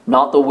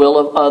 not the will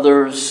of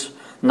others,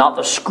 not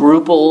the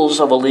scruples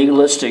of a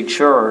legalistic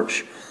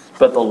church,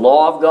 but the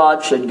law of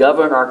God should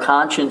govern our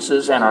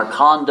consciences and our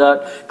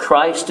conduct.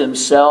 Christ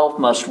Himself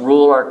must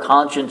rule our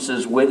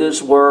consciences with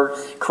His Word.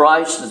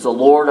 Christ is the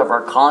Lord of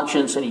our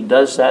conscience, and He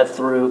does that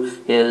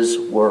through His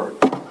Word.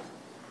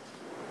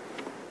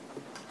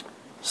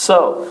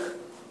 So,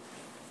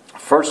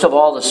 first of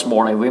all this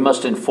morning, we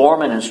must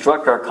inform and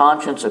instruct our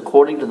conscience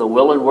according to the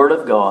will and Word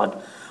of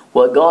God,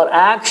 what God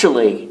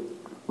actually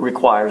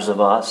requires of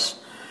us,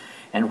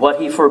 and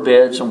what He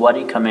forbids and what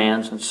He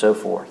commands, and so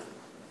forth.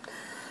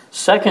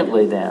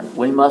 Secondly, then,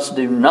 we must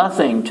do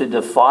nothing to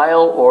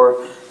defile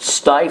or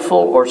stifle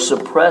or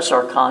suppress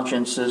our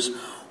consciences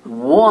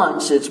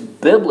once it's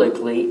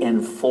biblically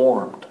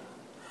informed.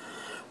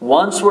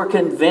 Once we're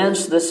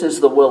convinced this is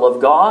the will of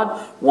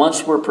God,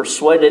 once we're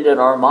persuaded in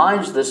our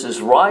minds this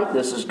is right,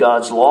 this is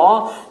God's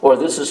law, or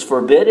this is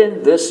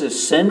forbidden, this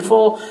is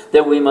sinful,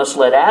 then we must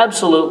let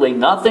absolutely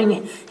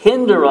nothing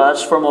hinder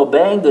us from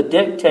obeying the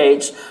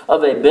dictates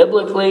of a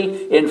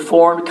biblically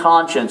informed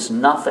conscience.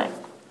 Nothing.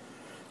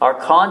 Our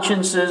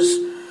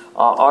consciences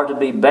are to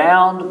be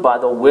bound by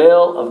the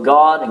will of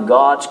God and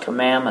God's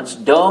commandments.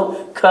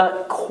 Don't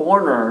cut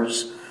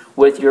corners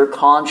with your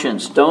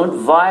conscience. Don't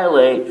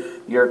violate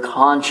your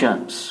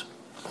conscience.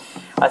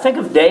 I think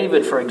of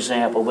David, for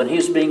example, when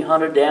he's being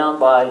hunted down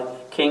by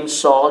King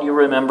Saul, you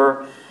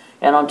remember.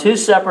 And on two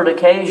separate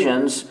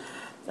occasions,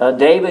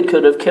 David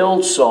could have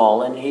killed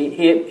Saul, and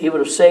he would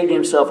have saved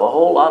himself a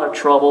whole lot of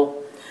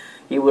trouble.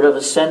 He would have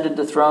ascended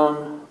the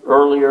throne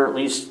earlier, at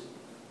least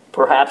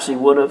perhaps he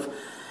would have.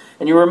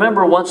 And you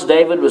remember once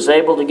David was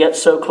able to get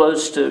so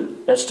close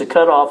as to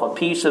cut off a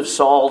piece of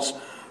Saul's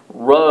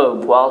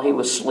robe while he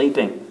was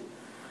sleeping.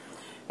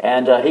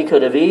 And he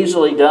could have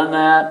easily done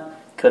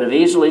that, could have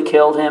easily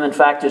killed him. In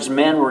fact, his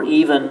men were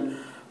even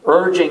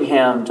urging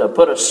him to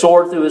put a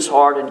sword through his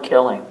heart and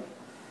kill him.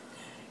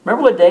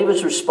 Remember what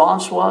David's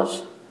response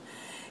was?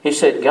 He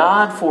said,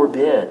 God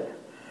forbid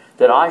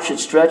that I should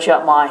stretch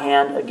out my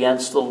hand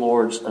against the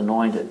Lord's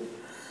anointed.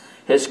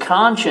 His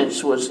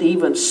conscience was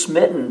even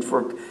smitten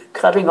for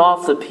cutting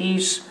off the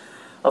piece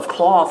of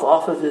cloth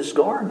off of his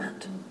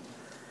garment.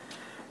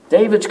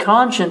 David's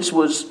conscience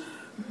was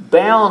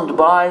bound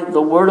by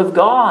the Word of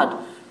God,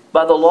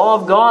 by the law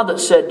of God that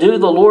said, do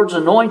the Lord's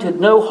anointed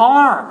no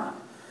harm.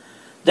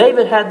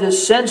 David had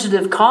this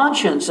sensitive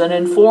conscience, an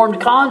informed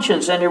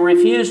conscience, and he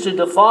refused to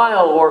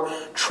defile or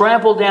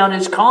trample down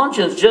his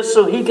conscience just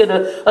so he could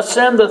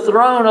ascend the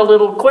throne a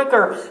little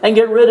quicker and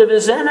get rid of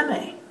his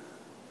enemy,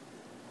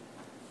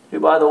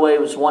 who, by the way,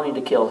 was wanting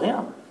to kill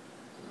him.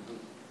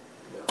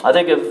 I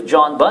think of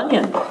John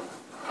Bunyan,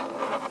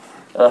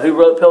 who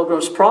wrote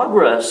Pilgrim's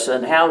Progress,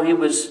 and how he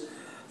was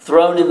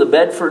thrown in the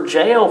Bedford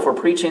jail for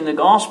preaching the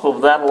gospel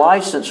without a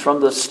license from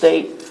the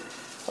state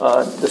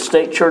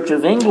Church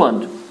of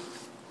England.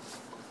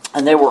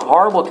 And there were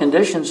horrible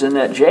conditions in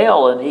that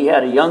jail, and he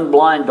had a young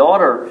blind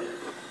daughter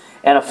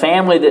and a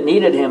family that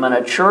needed him and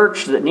a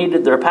church that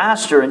needed their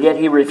pastor, and yet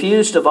he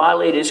refused to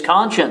violate his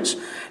conscience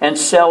and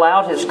sell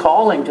out his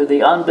calling to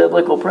the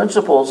unbiblical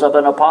principles of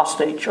an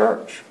apostate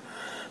church.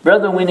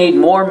 Brethren, we need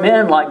more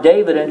men like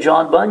David and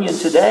John Bunyan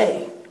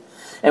today.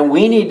 And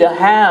we need to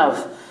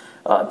have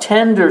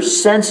tender,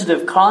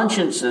 sensitive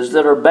consciences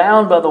that are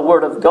bound by the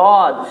Word of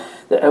God,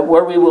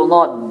 where we will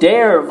not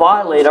dare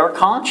violate our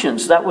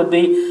conscience. That would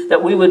be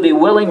that we would be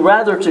willing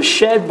rather to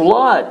shed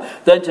blood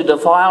than to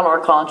defile our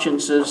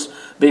consciences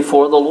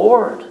before the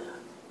Lord.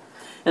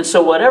 And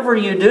so whatever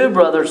you do,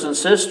 brothers and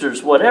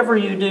sisters, whatever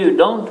you do,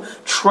 don't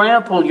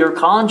trample your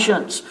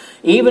conscience.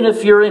 Even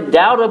if you're in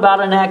doubt about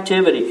an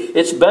activity,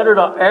 it's better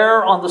to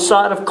err on the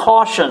side of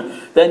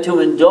caution than to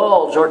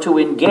indulge or to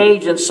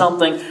engage in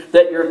something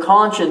that your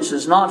conscience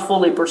is not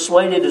fully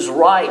persuaded is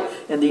right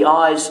in the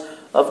eyes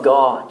of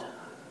God.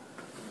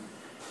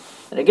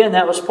 And again,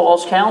 that was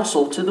Paul's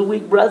counsel to the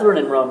weak brethren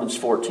in Romans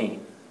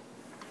 14.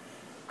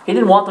 He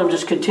didn't want them to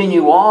just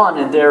continue on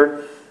in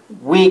their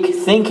weak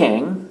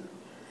thinking.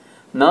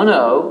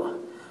 No.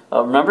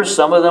 Remember,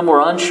 some of them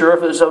were unsure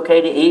if it was okay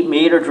to eat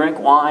meat or drink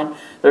wine.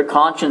 Their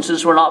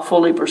consciences were not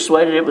fully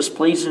persuaded it was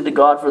pleasing to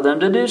God for them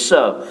to do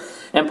so.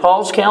 And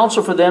Paul's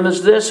counsel for them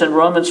is this in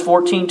Romans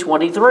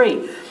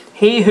 14:23.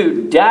 He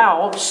who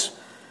doubts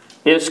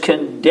is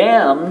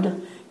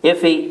condemned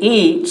if he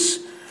eats,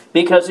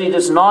 because he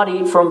does not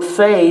eat from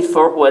faith,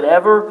 for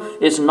whatever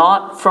is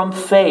not from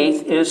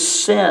faith is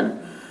sin.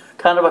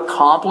 Kind of a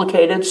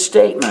complicated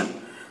statement.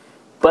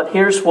 But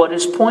here's what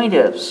his point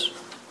is.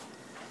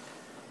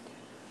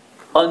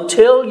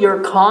 Until your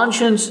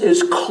conscience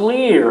is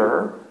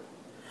clear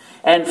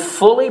and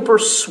fully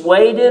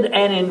persuaded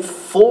and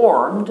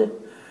informed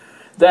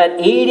that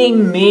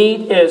eating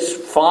meat is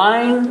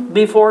fine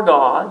before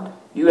God,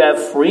 you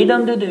have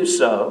freedom to do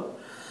so,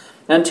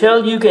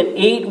 until you can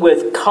eat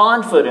with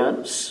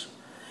confidence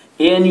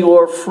in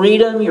your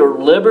freedom, your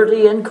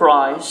liberty in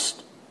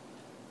Christ.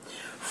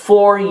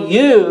 For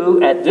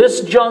you, at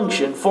this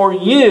junction, for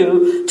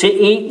you to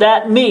eat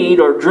that meat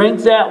or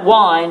drink that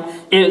wine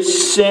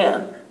is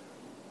sin.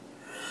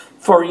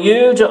 For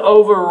you to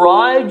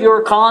override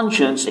your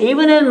conscience,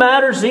 even in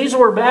matters, these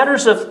were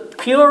matters of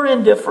pure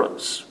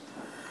indifference,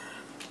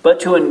 but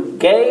to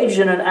engage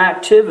in an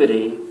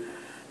activity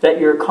that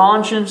your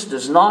conscience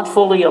does not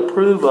fully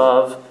approve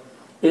of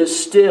is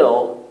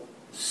still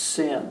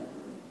sin.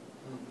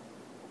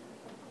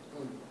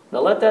 Now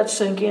let that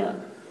sink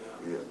in.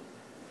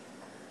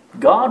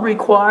 God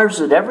requires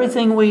that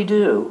everything we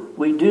do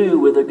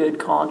with a good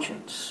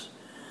conscience.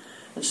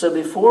 And so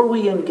before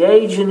we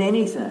engage in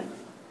anything,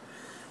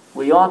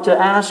 we ought to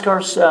ask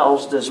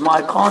ourselves, does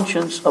my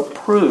conscience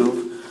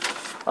approve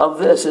of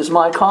this? Is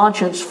my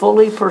conscience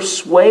fully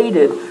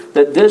persuaded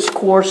that this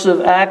course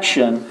of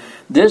action,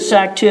 this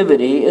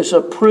activity, is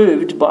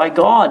approved by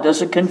God?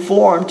 Does it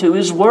conform to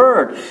His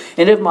Word?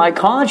 And if my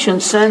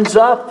conscience sends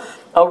up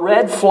a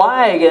red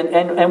flag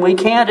and we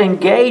can't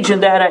engage in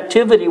that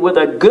activity with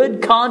a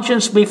good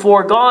conscience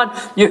before God,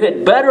 you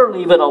had better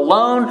leave it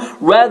alone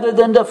rather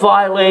than to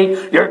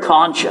violate your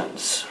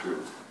conscience.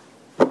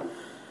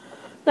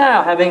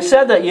 Now, having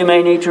said that, you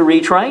may need to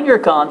retrain your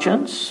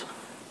conscience,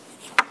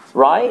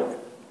 right?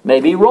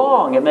 May be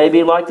wrong. It may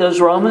be like those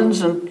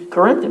Romans and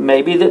Corinthians.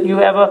 Maybe that you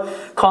have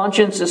a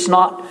conscience that's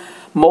not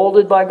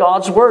molded by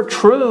God's Word.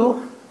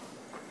 True.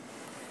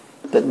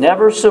 But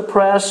never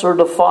suppress or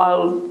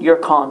defile your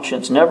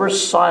conscience. Never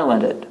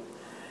silence it.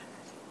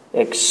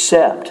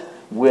 Except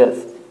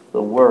with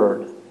the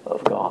Word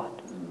of God.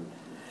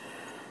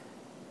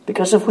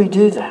 Because if we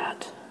do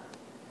that,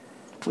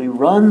 we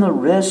run the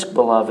risk,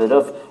 beloved,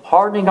 of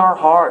hardening our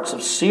hearts,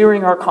 of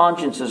searing our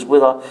consciences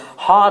with a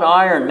hot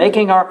iron,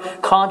 making our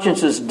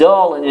consciences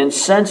dull and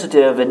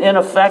insensitive and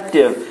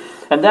ineffective.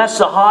 And that's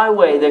the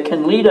highway that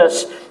can lead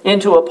us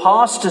into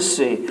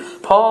apostasy.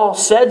 Paul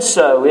said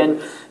so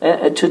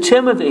to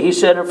Timothy. He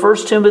said in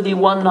 1 Timothy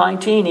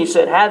 1:19, he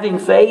said, having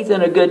faith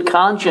and a good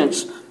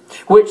conscience,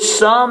 which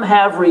some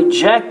have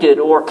rejected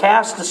or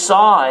cast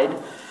aside,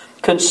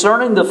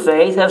 concerning the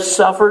faith have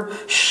suffered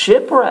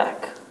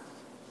shipwreck.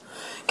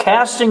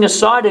 Casting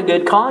aside a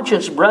good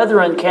conscience,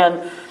 brethren,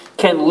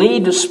 can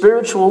lead to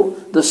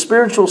the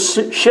spiritual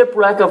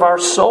shipwreck of our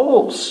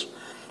souls.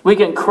 We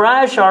can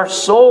crash our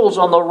souls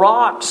on the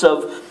rocks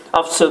of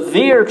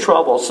severe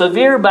trouble,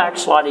 severe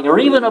backsliding, or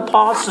even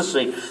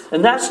apostasy.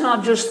 And that's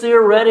not just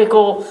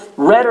theoretical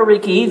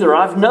rhetoric either.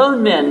 I've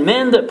known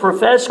men that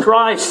profess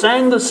Christ,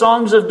 sang the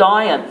songs of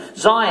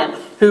Zion,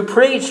 who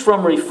preached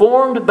from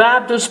Reformed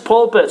Baptist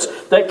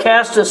pulpits that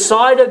cast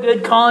aside a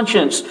good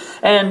conscience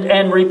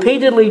and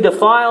repeatedly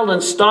defiled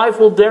and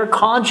stifled their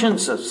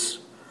consciences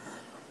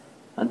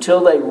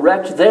until they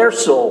wrecked their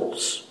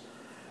souls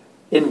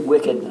in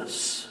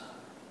wickedness.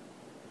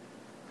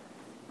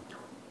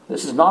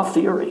 This is not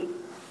theory.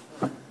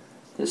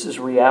 This is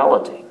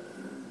reality.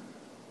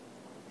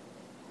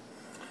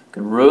 It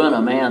can ruin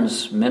a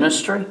man's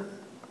ministry.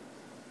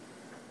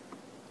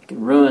 It can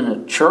ruin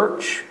a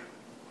church,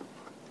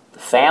 the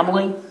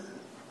family,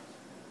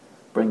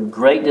 bring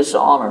great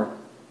dishonor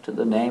to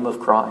the name of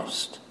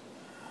Christ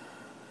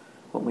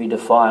when we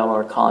defile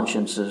our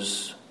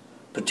consciences,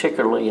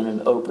 particularly in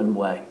an open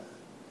way.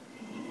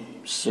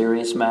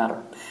 Serious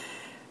matter.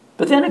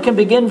 But then it can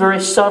begin very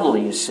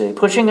subtly, you see,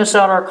 pushing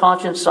aside our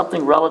conscience,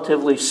 something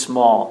relatively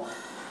small.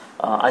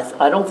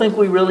 I don't think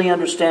we really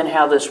understand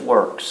how this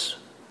works.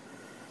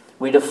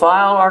 We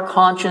defile our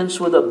conscience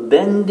with a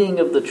bending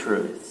of the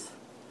truth.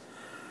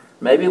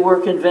 Maybe we're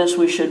convinced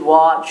we should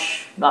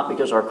watch, not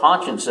because our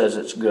conscience says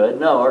it's good.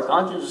 No, our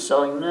conscience is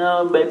saying,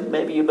 no,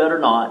 maybe you better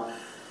not.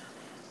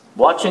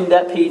 Watching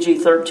that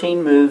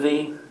PG-13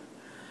 movie,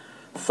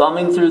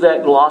 thumbing through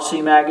that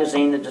glossy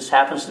magazine that just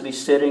happens to be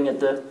sitting at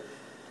the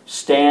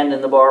stand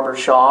in the barber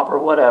shop or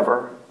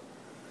whatever,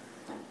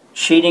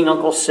 cheating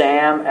Uncle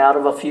Sam out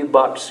of a few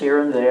bucks here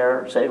and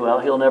there, say, well,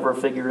 he'll never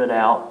figure it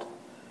out.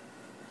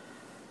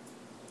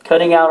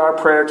 Cutting out our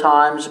prayer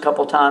times a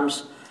couple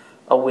times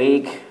a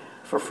week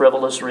for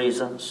frivolous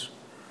reasons.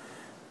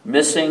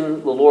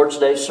 Missing the Lord's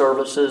Day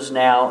services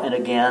now and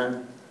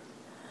again.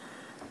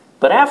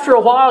 But after a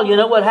while, you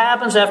know what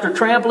happens? After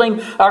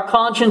trampling our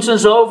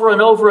consciences over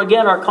and over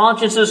again, our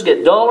consciences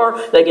get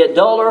duller, they get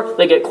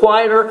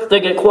quieter,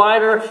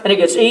 and it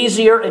gets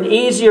easier and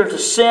easier to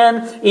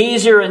sin,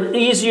 easier and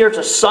easier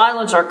to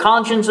silence our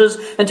consciences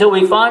until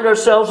we find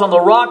ourselves on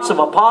the rocks of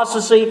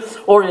apostasy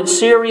or in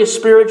serious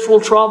spiritual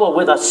trouble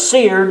with a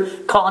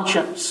seared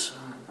conscience.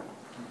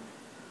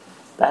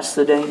 That's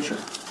the danger.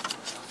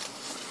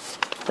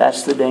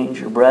 That's the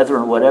danger.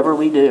 Brethren, whatever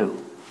we do,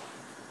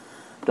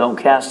 don't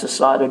cast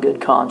aside a good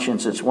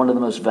conscience. It's one of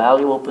the most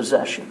valuable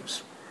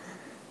possessions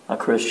a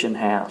Christian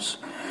has.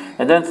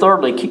 And then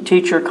thirdly,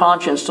 teach your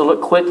conscience to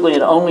look quickly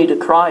and only to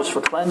Christ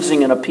for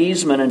cleansing and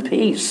appeasement and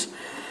peace.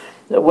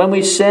 That when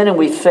we sin and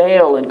we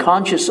fail and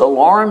conscience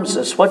alarms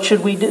us, what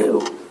should we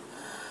do?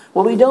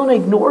 Well, we don't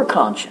ignore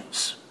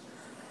conscience.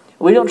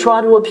 We don't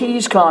try to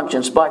appease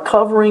conscience by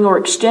covering or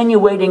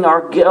extenuating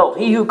our guilt.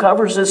 He who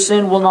covers his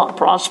sin will not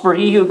prosper.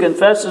 He who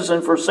confesses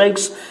and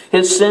forsakes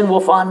his sin will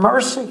find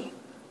mercy.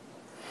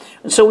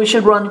 And so we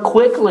should run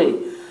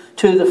quickly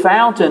to the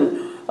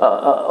fountain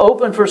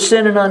open for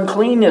sin and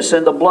uncleanness,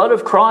 and the blood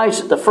of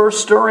Christ at the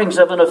first stirrings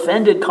of an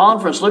offended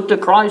conscience. Look to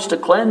Christ to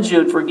cleanse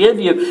you and forgive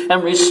you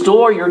and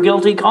restore your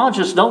guilty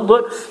conscience. Don't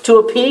look to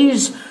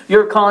appease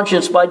your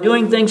conscience by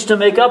doing things to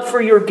make up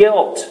for your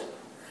guilt.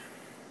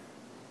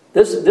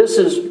 This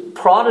is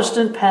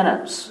Protestant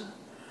penance.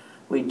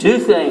 We do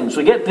things,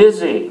 we get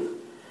busy,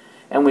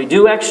 and we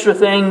do extra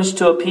things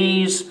to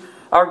appease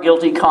our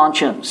guilty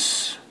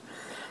conscience.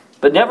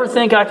 But never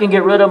think I can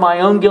get rid of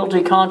my own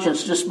guilty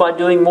conscience just by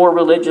doing more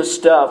religious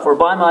stuff, or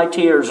by my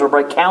tears, or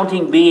by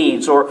counting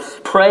beads, or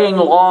praying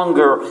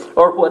longer,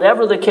 or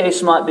whatever the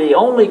case might be.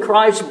 Only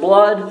Christ's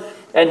blood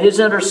and His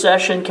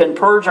intercession can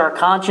purge our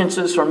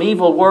consciences from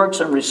evil works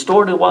and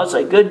restore to us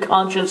a good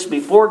conscience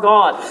before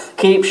God.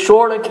 Keep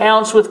short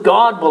accounts with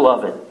God,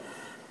 beloved,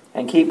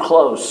 and keep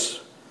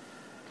close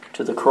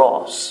to the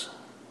cross.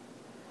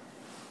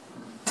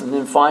 And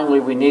then finally,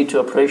 we need to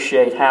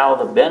appreciate how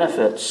the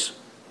benefits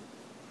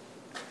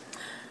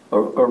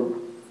or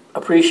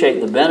appreciate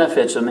the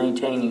benefits of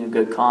maintaining a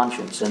good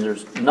conscience. And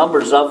there's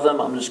numbers of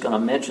them. I'm just going to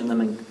mention them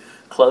in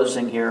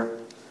closing here.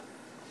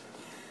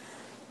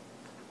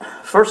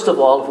 First of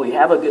all, if we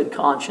have a good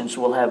conscience,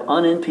 we'll have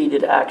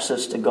unimpeded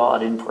access to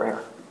God in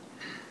prayer.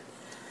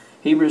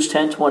 Hebrews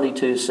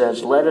 10:22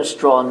 says, "Let us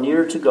draw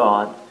near to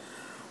God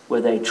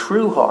with a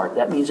true heart,"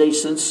 that means a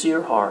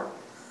sincere heart,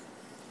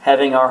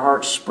 "having our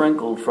hearts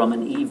sprinkled from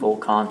an evil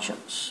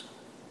conscience."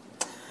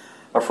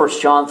 Our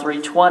 1 John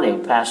 3:20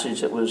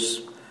 passage that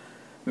was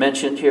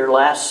mentioned here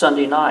last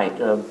Sunday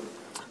night.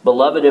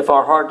 "Beloved, if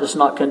our heart does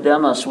not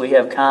condemn us, we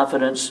have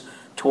confidence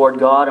toward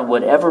God, and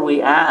whatever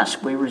we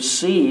ask, we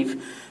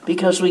receive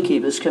because we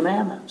keep His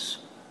commandments."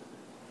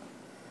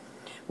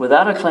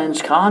 Without a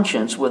cleansed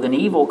conscience, with an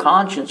evil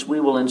conscience, we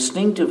will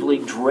instinctively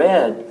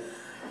dread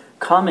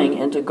coming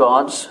into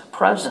God's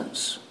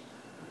presence.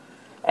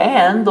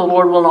 And the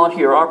Lord will not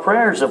hear our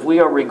prayers. If we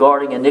are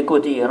regarding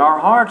iniquity in our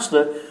hearts,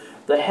 the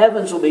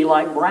heavens will be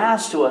like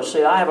brass to us.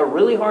 Say, I have a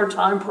really hard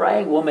time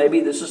praying. Well,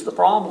 maybe this is the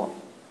problem.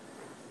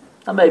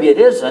 Now, maybe it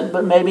isn't,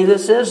 but maybe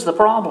this is the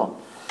problem.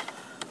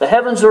 The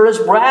heavens are as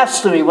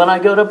brass to me when I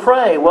go to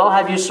pray. Well,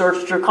 have you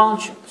searched your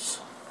conscience?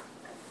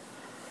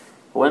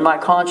 When my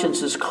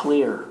conscience is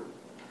clear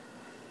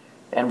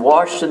and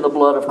washed in the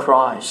blood of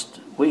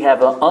Christ, we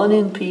have an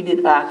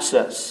unimpeded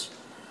access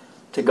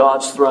to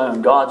God's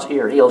throne, God's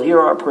ear. He'll hear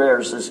our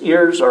prayers. His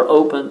ears are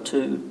open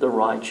to the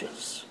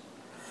righteous.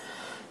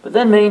 But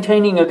then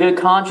maintaining a good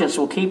conscience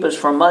will keep us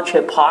from much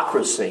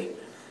hypocrisy.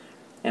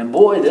 And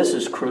boy, this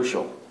is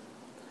crucial.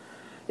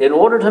 In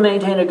order to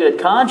maintain a good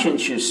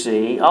conscience, you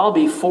see, I'll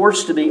be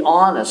forced to be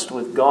honest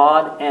with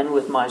God and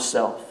with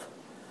myself.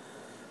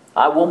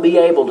 I won't be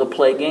able to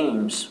play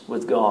games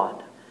with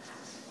God.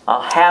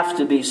 I'll have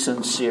to be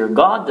sincere.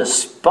 God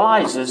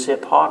despises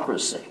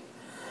hypocrisy.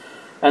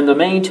 And the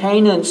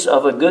maintenance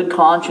of a good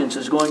conscience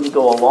is going to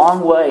go a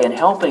long way in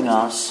helping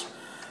us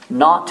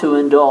not to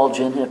indulge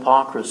in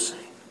hypocrisy.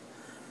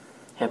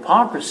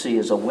 Hypocrisy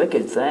is a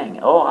wicked thing.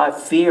 Oh, I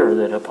fear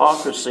that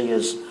hypocrisy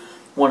is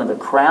one of the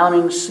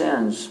crowning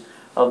sins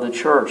of the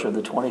church of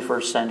the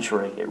 21st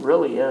century. It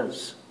really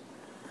is.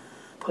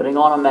 Putting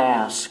on a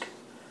mask.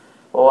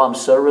 Oh, I'm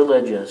so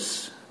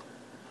religious,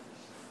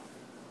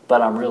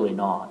 but I'm really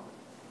not.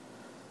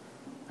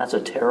 That's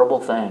a terrible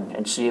thing.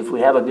 And see, if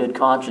we have a good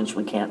conscience,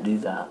 we can't do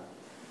that.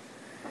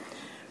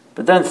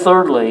 But then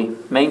thirdly,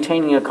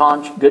 maintaining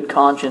a good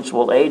conscience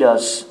will aid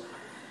us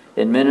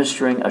in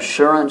ministering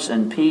assurance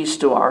and peace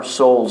to our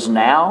souls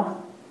now,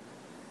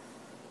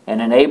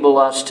 and enable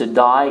us to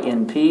die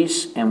in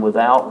peace and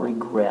without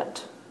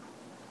regret.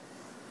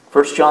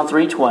 1 John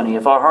 3:20,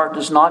 "If our heart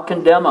does not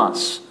condemn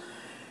us,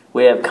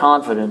 we have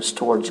confidence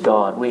towards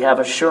God." We have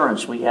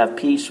assurance, we have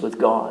peace with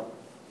God.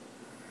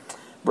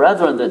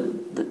 Brethren,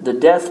 the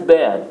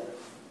deathbed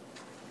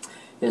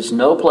is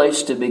no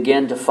place to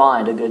begin to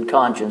find a good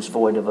conscience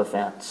void of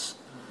offense.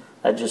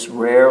 That just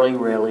rarely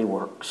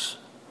works.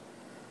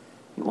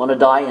 You want to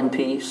die in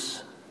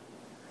peace?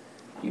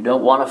 You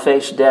don't want to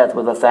face death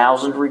with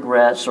 1,000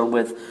 regrets or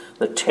with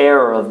the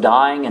terror of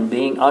dying and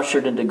being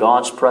ushered into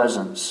God's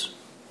presence.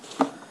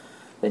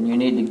 Then you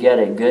need to get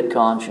a good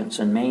conscience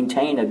and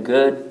maintain a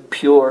good,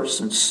 pure,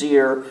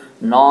 sincere,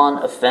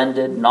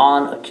 non-offended,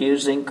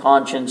 non-accusing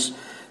conscience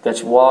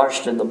that's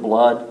washed in the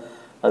blood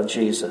of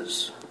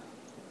Jesus.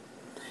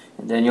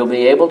 And then you'll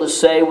be able to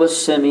say with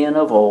Simeon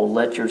of old,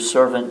 "Let your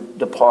servant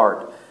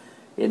depart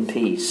in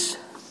peace."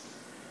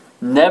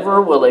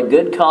 Never will a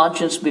good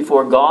conscience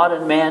before God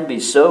and man be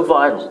so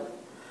vital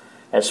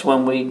as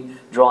when we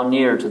draw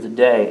near to the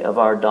day of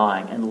our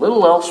dying. And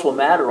little else will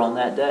matter on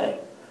that day.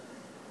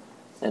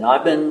 And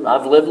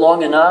I've lived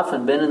long enough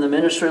and been in the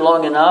ministry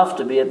long enough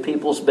to be at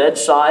people's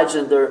bedsides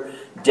in their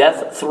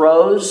death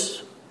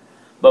throes,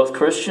 both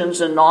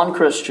Christians and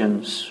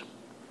non-Christians.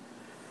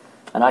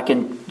 And I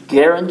can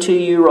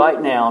guarantee you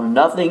right now,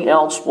 nothing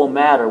else will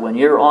matter when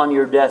you're on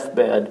your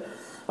deathbed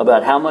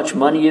about how much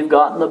money you've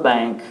got in the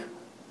bank,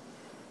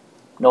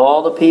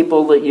 all the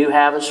people that you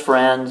have as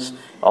friends,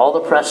 all the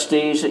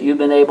prestige that you've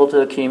been able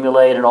to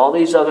accumulate, and all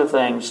these other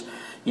things.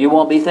 You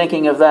won't be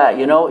thinking of that.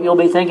 You know what you'll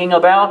be thinking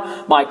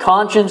about? My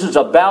conscience is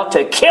about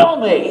to kill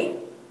me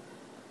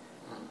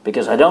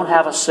because I don't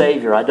have a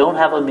Savior. I don't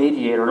have a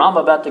mediator. And I'm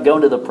about to go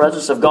into the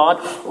presence of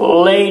God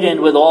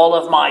laden with all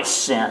of my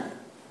sin.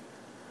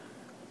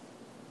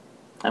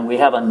 And we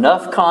have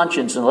enough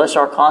conscience, unless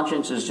our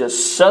conscience is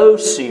just so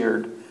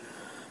seared,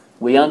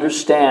 we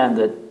understand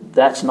that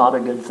that's not a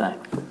good thing.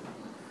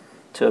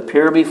 To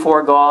appear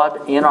before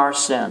God in our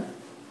sin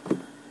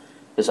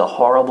is a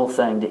horrible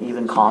thing to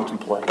even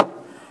contemplate.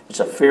 It's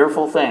a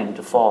fearful thing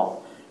to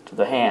fall to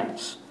the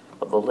hands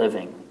of the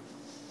living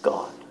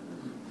God.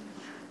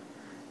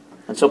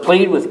 And so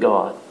plead with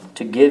God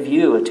to give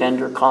you a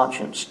tender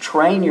conscience.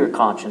 Train your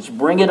conscience.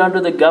 Bring it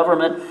under the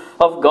government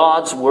of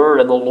God's Word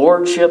and the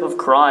Lordship of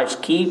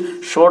Christ.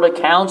 Keep short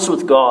accounts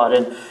with God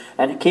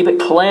and keep it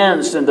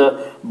cleansed in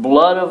the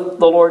blood of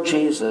the Lord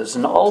Jesus.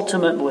 And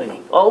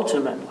ultimately,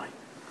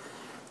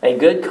 a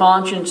good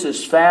conscience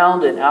is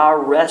found in our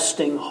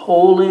resting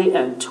wholly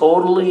and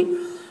totally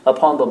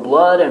upon the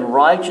blood and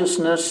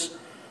righteousness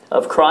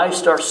of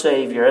Christ our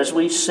Savior. As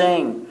we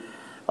sing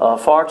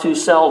far too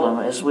seldom,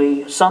 as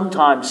we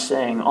sometimes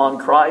sing, on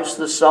Christ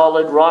the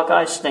solid rock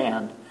I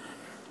stand,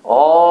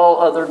 all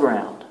other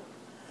ground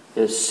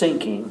is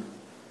sinking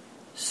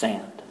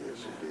sand.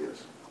 Yes, it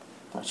is.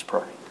 Let's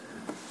pray.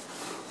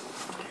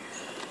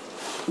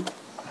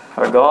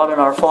 Our God and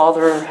our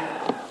Father,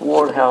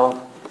 Lord,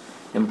 how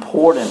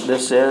important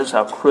this is,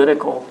 how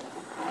critical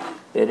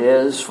it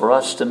is for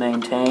us to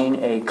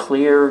maintain a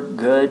clear,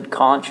 good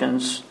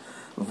conscience,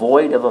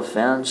 void of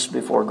offense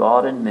before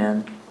God and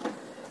men.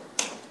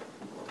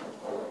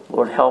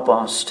 Lord, help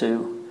us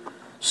to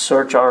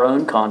search our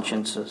own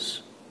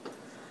consciences.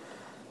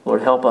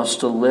 Lord, help us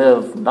to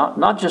live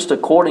not just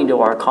according to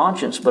our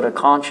conscience, but a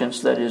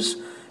conscience that is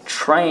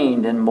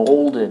trained and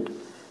molded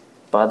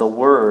by the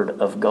Word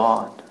of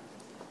God.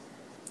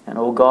 And,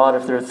 oh God,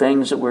 if there are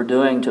things that we're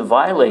doing to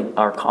violate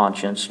our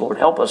conscience, Lord,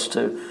 help us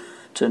to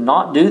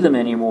not do them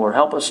anymore.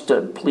 Help us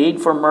to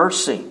plead for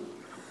mercy,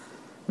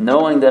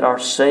 knowing that our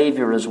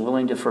Savior is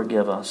willing to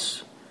forgive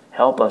us.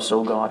 Help us,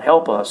 oh God,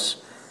 help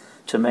us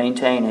to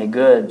maintain a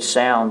good,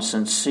 sound,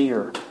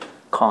 sincere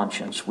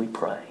conscience, we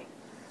pray.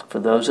 For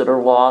those that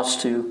are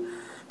lost, who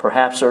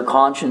perhaps their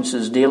conscience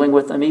is dealing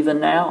with them even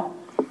now,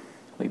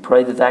 we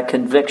pray that that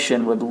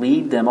conviction would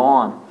lead them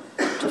on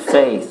to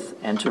faith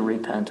and to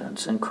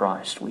repentance in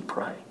Christ, we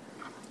pray.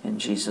 In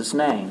Jesus'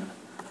 name,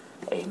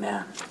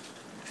 amen.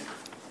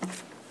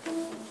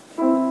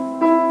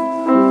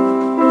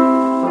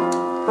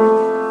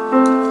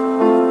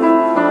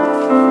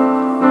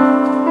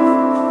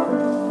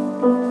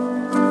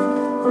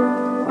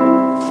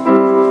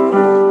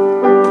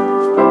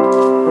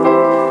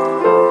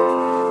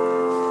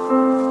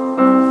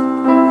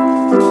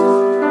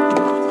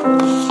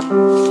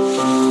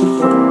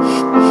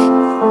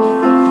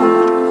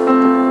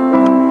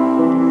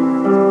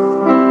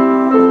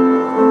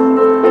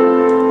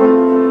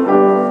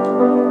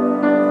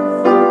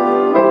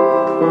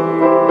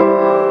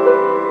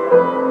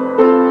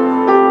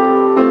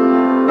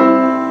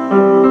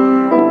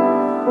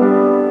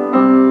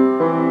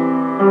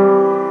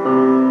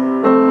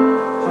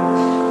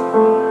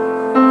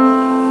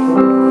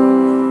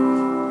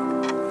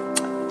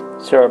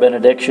 Our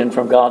benediction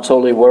from God's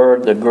holy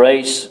word. The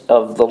grace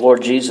of the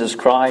Lord Jesus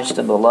Christ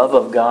and the love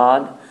of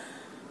God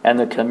and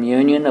the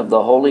communion of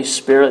the Holy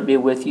Spirit be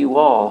with you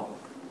all.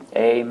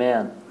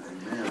 Amen.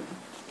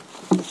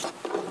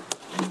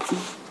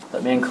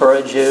 Let me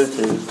encourage you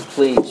to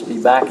please be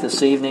back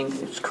this evening.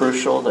 It's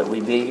crucial that we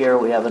be here.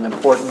 We have an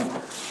important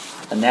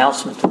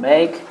announcement to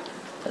make,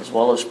 as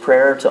well as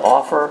prayer to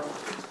offer,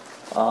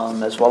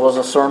 as well as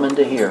a sermon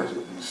to hear.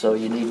 So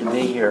you need to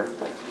be here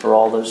for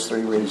all those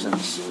three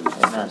reasons.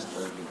 Amen.